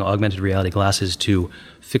who's buying augmented reality glasses to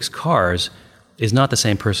fix cars is not the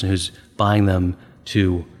same person who's buying them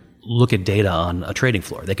to look at data on a trading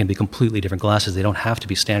floor. They can be completely different glasses. They don't have to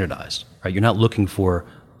be standardized, right? You're not looking for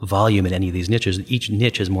volume in any of these niches. Each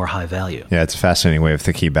niche is more high value. Yeah, it's a fascinating way of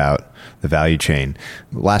thinking about the value chain.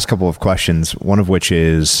 Last couple of questions, one of which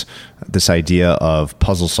is this idea of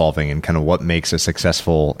puzzle solving and kind of what makes a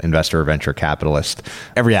successful investor or venture capitalist.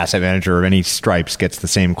 Every asset manager of any stripes gets the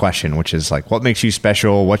same question, which is like, what makes you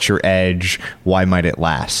special? What's your edge? Why might it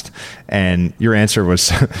last? And your answer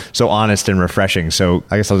was so honest and refreshing. So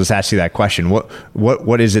I guess I'll just ask you that question.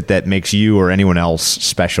 What is it that makes you or anyone else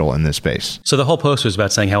special in this space? So the whole post was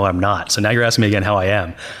about saying how I'm not. So now you're asking me again how I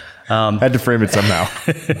am. Had to frame it somehow.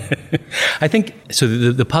 I think, so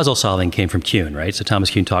the puzzle solving came from Kuhn, right? So Thomas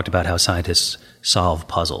Kuhn talked about how scientists solve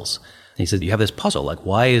puzzles. And he said, you have this puzzle, like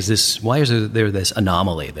why is there this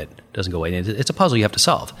anomaly that doesn't go away? And it's a puzzle you have to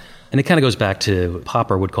solve. And it kind of goes back to,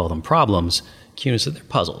 Popper would call them problems. Kuhn said they're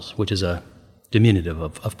puzzles, which is a diminutive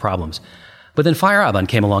of problems. But then Feyerabend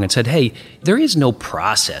came along and said, hey, there is no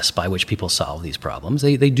process by which people solve these problems.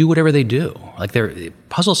 They do whatever they do. Like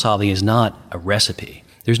puzzle solving is not a recipe.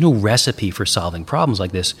 There's no recipe for solving problems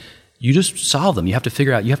like this. You just solve them. You have to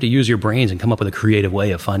figure out, you have to use your brains and come up with a creative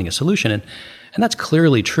way of finding a solution. And that's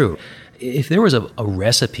clearly true. If there was a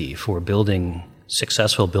recipe for building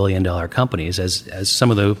successful billion-dollar companies, as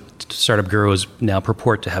some of the startup gurus now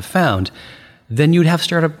purport to have found, then you'd have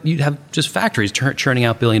just factories churning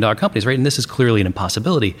out billion-dollar companies, right? And this is clearly an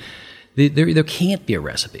impossibility. There can't be a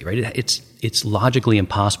recipe, right? It's logically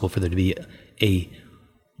impossible for there to be a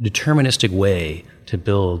deterministic way to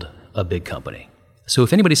build a big company. So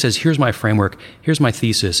if anybody says, here's my framework, here's my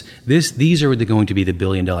thesis, these are going to be the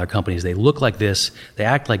billion-dollar companies. They look like this, they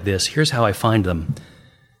act like this, here's how I find them.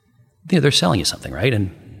 They're selling you something, right?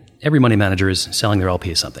 And every money manager is selling their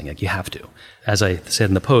LPs something. Like, you have to. As I said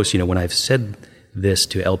in the post, when I've said this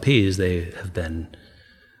to LPs, they have been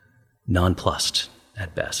nonplussed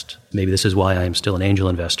at best. Maybe this is why I am still an angel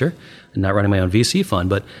investor and not running my own VC fund,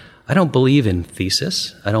 but I don't believe in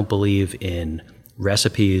thesis. I don't believe in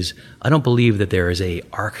recipes. I don't believe that there is a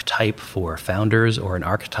archetype for founders or an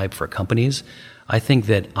archetype for companies. I think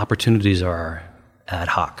that opportunities are ad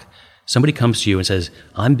hoc. Somebody comes to you and says,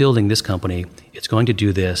 I'm building this company. It's going to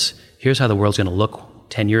do this. Here's how the world's going to look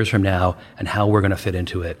 10 years from now and how we're going to fit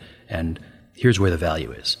into it. And here's where the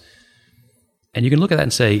value is. And you can look at that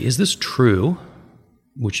and say, is this true?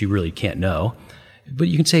 Which you really can't know. But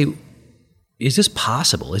you can say, is this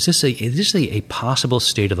possible? Is this a possible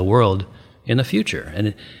state of the world in the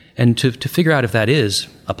future? And to figure out if that is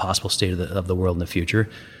a possible state of the world in the future,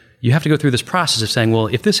 you have to go through this process of saying, well,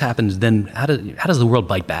 if this happens, then how does the world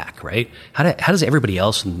bite back, right? How does everybody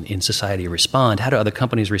else in society respond? How do other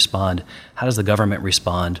companies respond? How does the government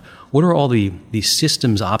respond? What are all the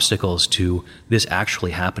systems obstacles to this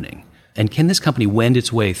actually happening? And can this company wend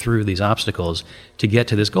its way through these obstacles to get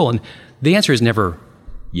to this goal? And the answer is never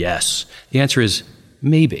Yes. The answer is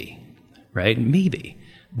maybe, right? Maybe.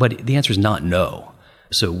 But the answer is not no.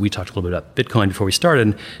 So we talked a little bit about Bitcoin before we started.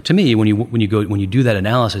 And to me, when you do that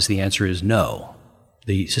analysis, the answer is no.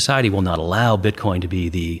 The society will not allow Bitcoin to be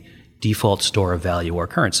the default store of value or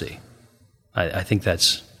currency. I think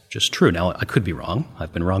that's just true. Now, I could be wrong.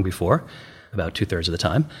 I've been wrong before, about 2/3 of the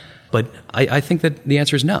time. But I think that the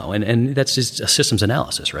answer is no. And that's just a systems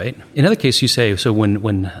analysis, right? In other cases, you say, so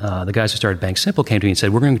when the guys who started Bank Simple came to me and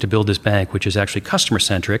said, we're going to build this bank which is actually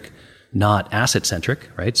customer-centric, not asset-centric,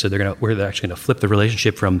 right? So we're actually going to flip the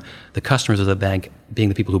relationship from the customers of the bank being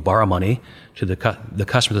the people who borrow money to the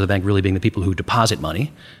customers of the bank really being the people who deposit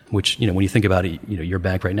money, which, when you think about it, your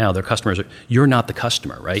bank right now, their customers you're not the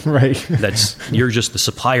customer, right? Right. You're just the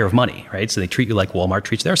supplier of money, right? So they treat you like Walmart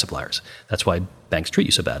treats their suppliers. That's why banks treat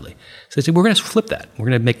you so badly. So they say, we're going to flip that. We're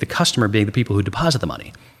going to make the customer being the people who deposit the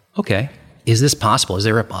money. Okay. Is this possible? Is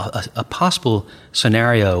there a possible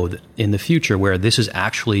scenario in the future where this is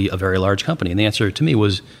actually a very large company? And the answer to me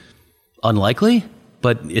was unlikely,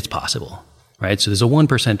 but it's possible, right? So there's a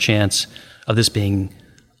 1% chance of this being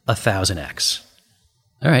 1,000x.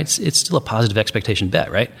 All right, it's still a positive expectation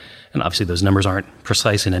bet, right? And obviously those numbers aren't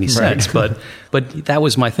precise in any sense, right. but that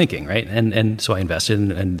was my thinking, right? And so I invested,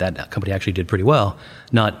 and that company actually did pretty well.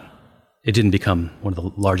 It didn't become one of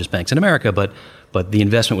the largest banks in America, but the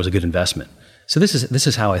investment was a good investment. So this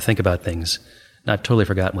is how I think about things. And I've totally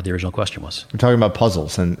forgotten what the original question was. We're talking about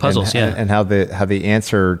puzzles and how the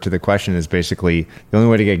answer to the question is basically the only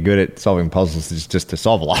way to get good at solving puzzles is just to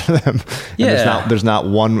solve a lot of them. Yeah. There's not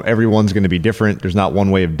one. Everyone's going to be different. There's not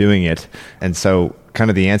one way of doing it, and so kind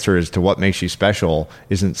of the answer is to what makes you special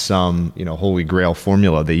isn't some holy grail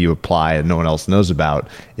formula that you apply and no one else knows about.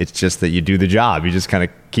 It's just that you do the job. You just kind of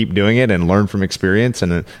keep doing it and learn from experience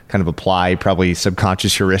and kind of apply probably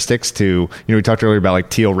subconscious heuristics to, we talked earlier about like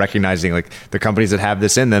Thiel recognizing like the companies that have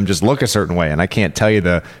this in them just look a certain way. And I can't tell you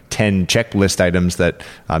the 10 checklist items that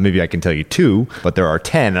maybe I can tell you 2, but there are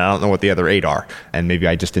 10 and I don't know what the other 8 are. And maybe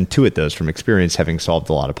I just intuit those from experience having solved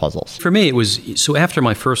a lot of puzzles. For me, it was, so after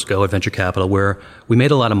my first go at venture capital where we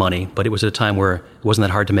made a lot of money, but it was at a time where it wasn't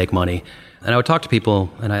that hard to make money. And I would talk to people,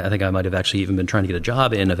 and I think I might have actually even been trying to get a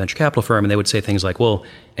job in a venture capital firm, and they would say things like, well,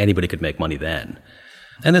 anybody could make money then.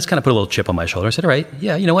 And that's kind of put a little chip on my shoulder. I said, all right,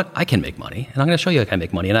 yeah, you know what? I can make money, and I'm going to show you I can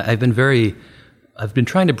make money. And I've been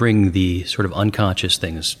trying to bring the sort of unconscious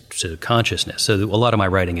things to consciousness. So a lot of my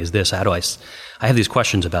writing is this. How do I have these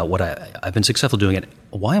questions about what I've been successful doing it.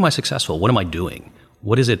 Why am I successful? What am I doing?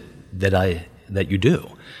 What is it that you do?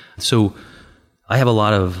 So I have a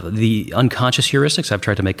lot of the unconscious heuristics I've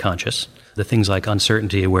tried to make conscious. The things like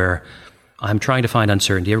uncertainty, where I'm trying to find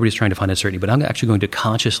uncertainty. Everybody's trying to find uncertainty, but I'm actually going to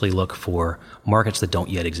consciously look for markets that don't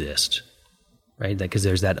yet exist, right? Because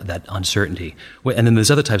there's that uncertainty. And then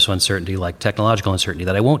there's other types of uncertainty, like technological uncertainty,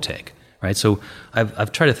 that I won't take, right? So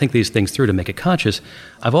I've tried to think these things through to make it conscious.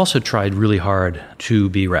 I've also tried really hard to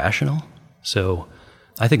be rational. So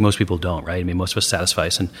I think most people don't, right? I mean, most of us satisfy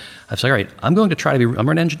us. And I was like, all right, I'm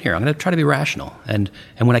an engineer. I'm going to try to be rational. And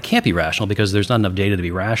when I can't be rational because there's not enough data to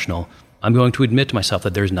be rational, I'm going to admit to myself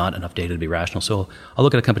that there's not enough data to be rational. So I'll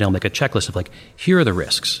look at a company, I'll make a checklist of like, here are the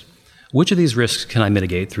risks. Which of these risks can I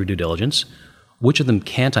mitigate through due diligence? Which of them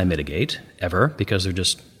can't I mitigate ever because they're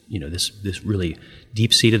just, this really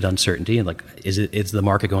deep-seated uncertainty, and like, is the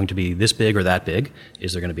market going to be this big or that big?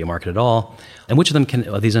 Is there going to be a market at all? And which of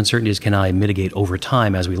them these uncertainties can I mitigate over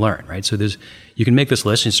time as we learn, right? So you can make this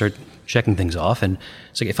list and start checking things off, and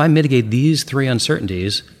it's like, if I mitigate these 3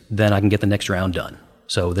 uncertainties, then I can get the next round done.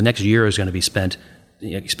 So the next year is going to be spent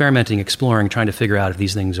experimenting, exploring, trying to figure out if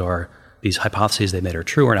these hypotheses they made are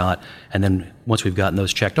true or not, and then once we've gotten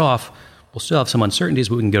those checked off, we'll still have some uncertainties,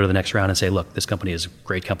 but we can go to the next round and say, look, this company is a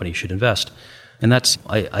great company, you should invest. And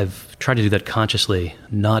I've tried to do that consciously,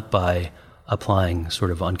 not by applying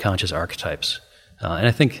sort of unconscious archetypes. And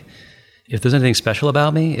I think if there's anything special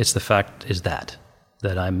about me, it's the fact is that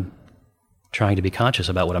I'm trying to be conscious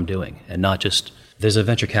about what I'm doing and not just, there's a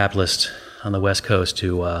venture capitalist on the West Coast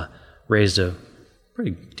who raised a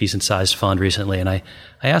pretty decent-sized fund recently, and I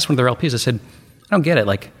asked one of their LPs, I said, I don't get it.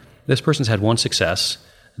 Like, this person's had one success.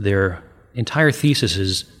 Their entire thesis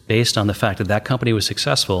is based on the fact that that company was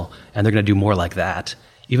successful, and they're going to do more like that,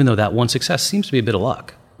 even though that one success seems to be a bit of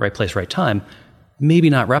luck. Right place, right time. Maybe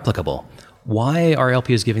not replicable. Why are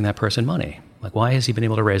LPs giving that person money? Like, why has he been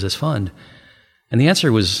able to raise this fund? And the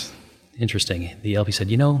answer was interesting. The LP said,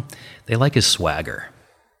 they like his swagger.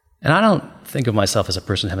 And I don't think of myself as a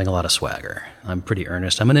person having a lot of swagger. I'm pretty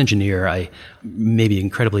earnest. I'm an engineer. I may be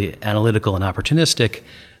incredibly analytical and opportunistic,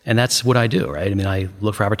 and that's what I do, right? I mean, I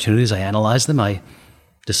look for opportunities, I analyze them, I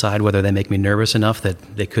decide whether they make me nervous enough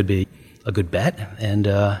that they could be a good bet, and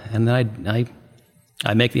then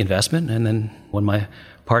I make the investment, and then when my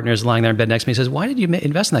partner is lying there in bed next to me, he says, "Why did you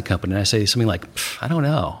invest in that company?" And I say something like, "I don't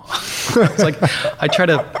know." It's like I try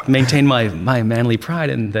to maintain my manly pride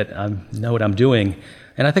in that I know what I'm doing,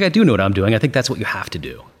 and I think I do know what I'm doing. I think that's what you have to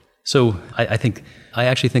do. So I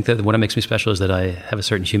actually think that what makes me special is that I have a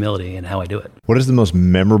certain humility in how I do it. What is the most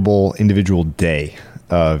memorable individual day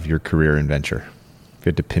of your career in venture? If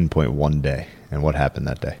you had to pinpoint one day, and what happened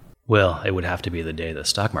that day? Well, it would have to be the day the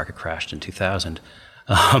stock market crashed in 2000.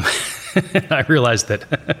 I realized that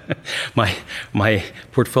my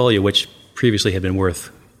portfolio, which previously had been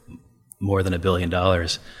worth more than $1 billion,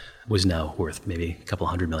 was now worth maybe a couple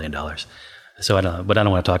 $100 million. So I don't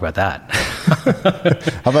want to talk about that.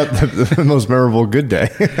 How about the most memorable good day?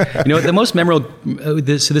 The most memorable,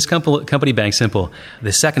 this company, Bank Simple,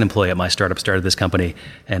 the second employee at my startup started this company,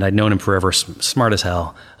 and I'd known him forever, smart as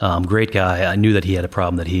hell, great guy. I knew that he had a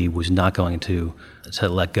problem that he was not going to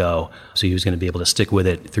let go. So he was going to be able to stick with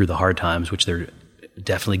it through the hard times, which they're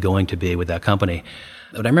definitely going to be with that company.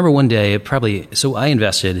 But I remember one day, so I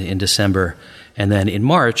invested in December, and then in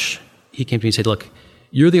March, he came to me and said, "Look,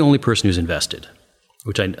 you're the only person who's invested,"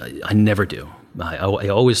 which I never do. I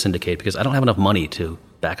always syndicate because I don't have enough money to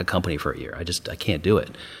back a company for a year. I can't do it.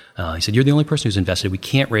 He said, "You're the only person who's invested. We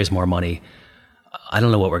can't raise more money. I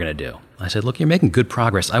don't know what we're going to do." I said, "Look, you're making good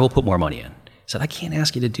progress. I will put more money in." He said, "I can't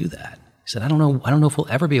ask you to do that." He said, I don't know if we'll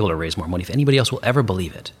ever be able to raise more money, if anybody else will ever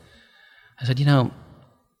believe it." I said,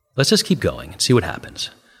 let's just keep going and see what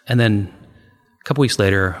happens. And then a couple weeks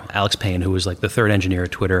later, Alex Payne, who was like the third engineer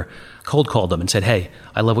at Twitter, cold called them and said, "Hey,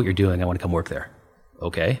 I love what you're doing. I want to come work there."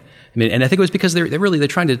 Okay. And I think it was because they're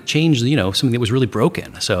trying to change, something that was really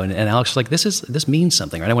broken. So, and Alex was like, this means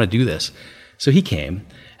something, right? I want to do this. So he came.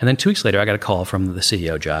 And then 2 weeks later, I got a call from the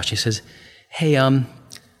CEO, Josh. He says, "Hey,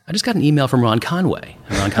 I just got an email from Ron Conway."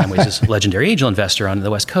 And Ron Conway is this legendary angel investor on the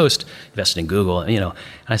West Coast, invested in Google, and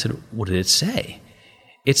I said, "What did it say?"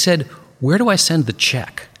 It said, "Where do I send the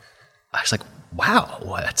check?" I was like, "Wow,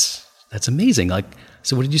 that's amazing."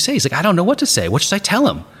 So what did you say? He's like, "I don't know what to say. What should I tell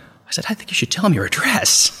him?" I said, "I think you should tell him your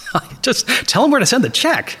address. Just tell him where to send the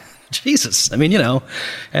check." Jesus.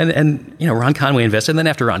 And Ron Conway invested. And then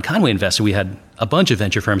after Ron Conway invested, we had a bunch of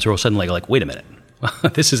venture firms who were suddenly like, "Wait a minute.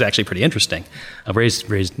 This is actually pretty interesting." I've raised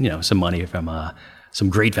some money from some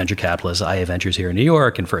great venture capitalists, IA Ventures here in New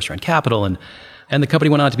York and First Round Capital. And the company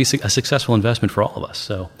went on to be a successful investment for all of us.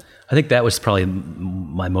 So I think that was probably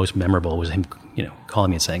my most memorable, was him,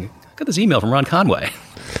 calling me and saying, "I got this email from Ron Conway."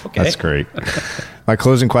 Okay. That's great. My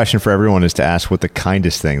closing question for everyone is to ask what the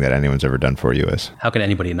kindest thing that anyone's ever done for you is. How can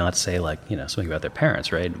anybody not say something about their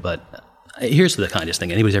parents, right? But here's the kindest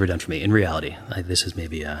thing anybody's ever done for me. In reality, this is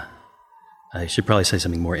maybe I should probably say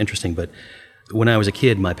something more interesting, but when I was a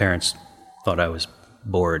kid, my parents thought I was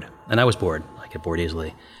bored, and I was bored. I get bored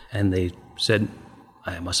easily. And they said,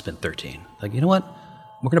 I must have been 13. Like, "You know what?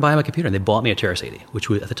 We're going to buy him a computer." And they bought me a Terrace 80, which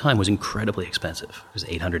at the time was incredibly expensive. It was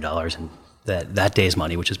 $800 in that day's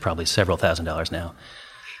money, which is probably several $1,000s now.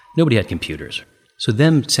 Nobody had computers. So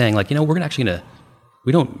them saying we're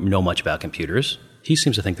we don't know much about computers. He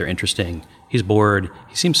seems to think they're interesting. He's bored.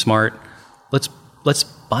 He seems smart. Let's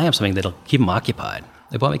buy him something that'll keep him occupied.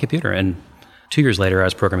 They bought me a computer. And 2 years later, I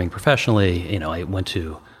was programming professionally. I went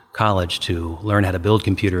to college to learn how to build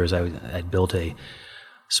computers. I built a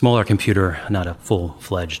smaller computer, not a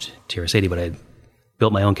full-fledged TRS-80, but I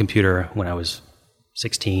built my own computer when I was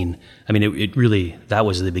 16. It really, that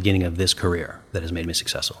was the beginning of this career that has made me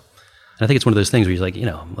successful. And I think it's one of those things where if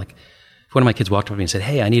one of my kids walked up to me and said,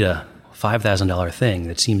 "Hey, I need a $5,000 thing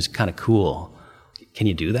that seems kind of cool. Can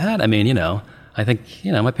you do that?" I think,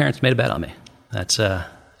 my parents made a bet on me.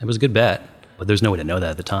 It was a good bet, but there's no way to know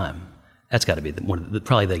that at the time. That's got to be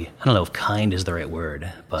probably I don't know if kind is the right word,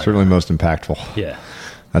 but certainly most impactful. Yeah.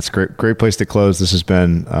 That's a great place to close. This has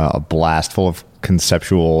been a blast, full of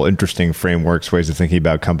conceptual, interesting frameworks, ways of thinking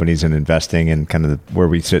about companies and investing, and kind of where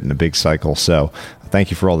we sit in a big cycle. So thank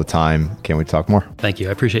you for all the time. Can't wait to talk more. Thank you.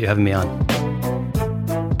 I appreciate you having me on.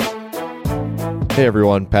 Hey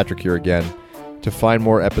everyone, Patrick here again. To find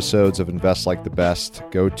more episodes of Invest Like the Best,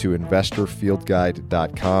 go to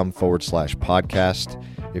investorfieldguide.com/podcast.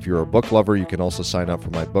 If you're a book lover, you can also sign up for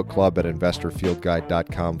my book club at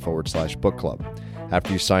investorfieldguide.com/book club.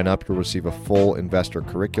 After you sign up, you'll receive a full investor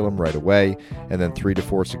curriculum right away, and then 3 to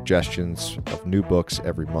 4 suggestions of new books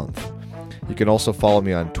every month. You can also follow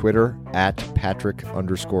me on Twitter at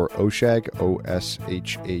Patrick_Oshag,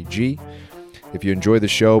 OSHAG. If you enjoy the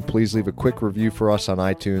show, please leave a quick review for us on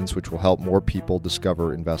iTunes, which will help more people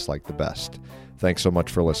discover Invest Like the Best. Thanks so much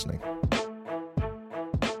for listening.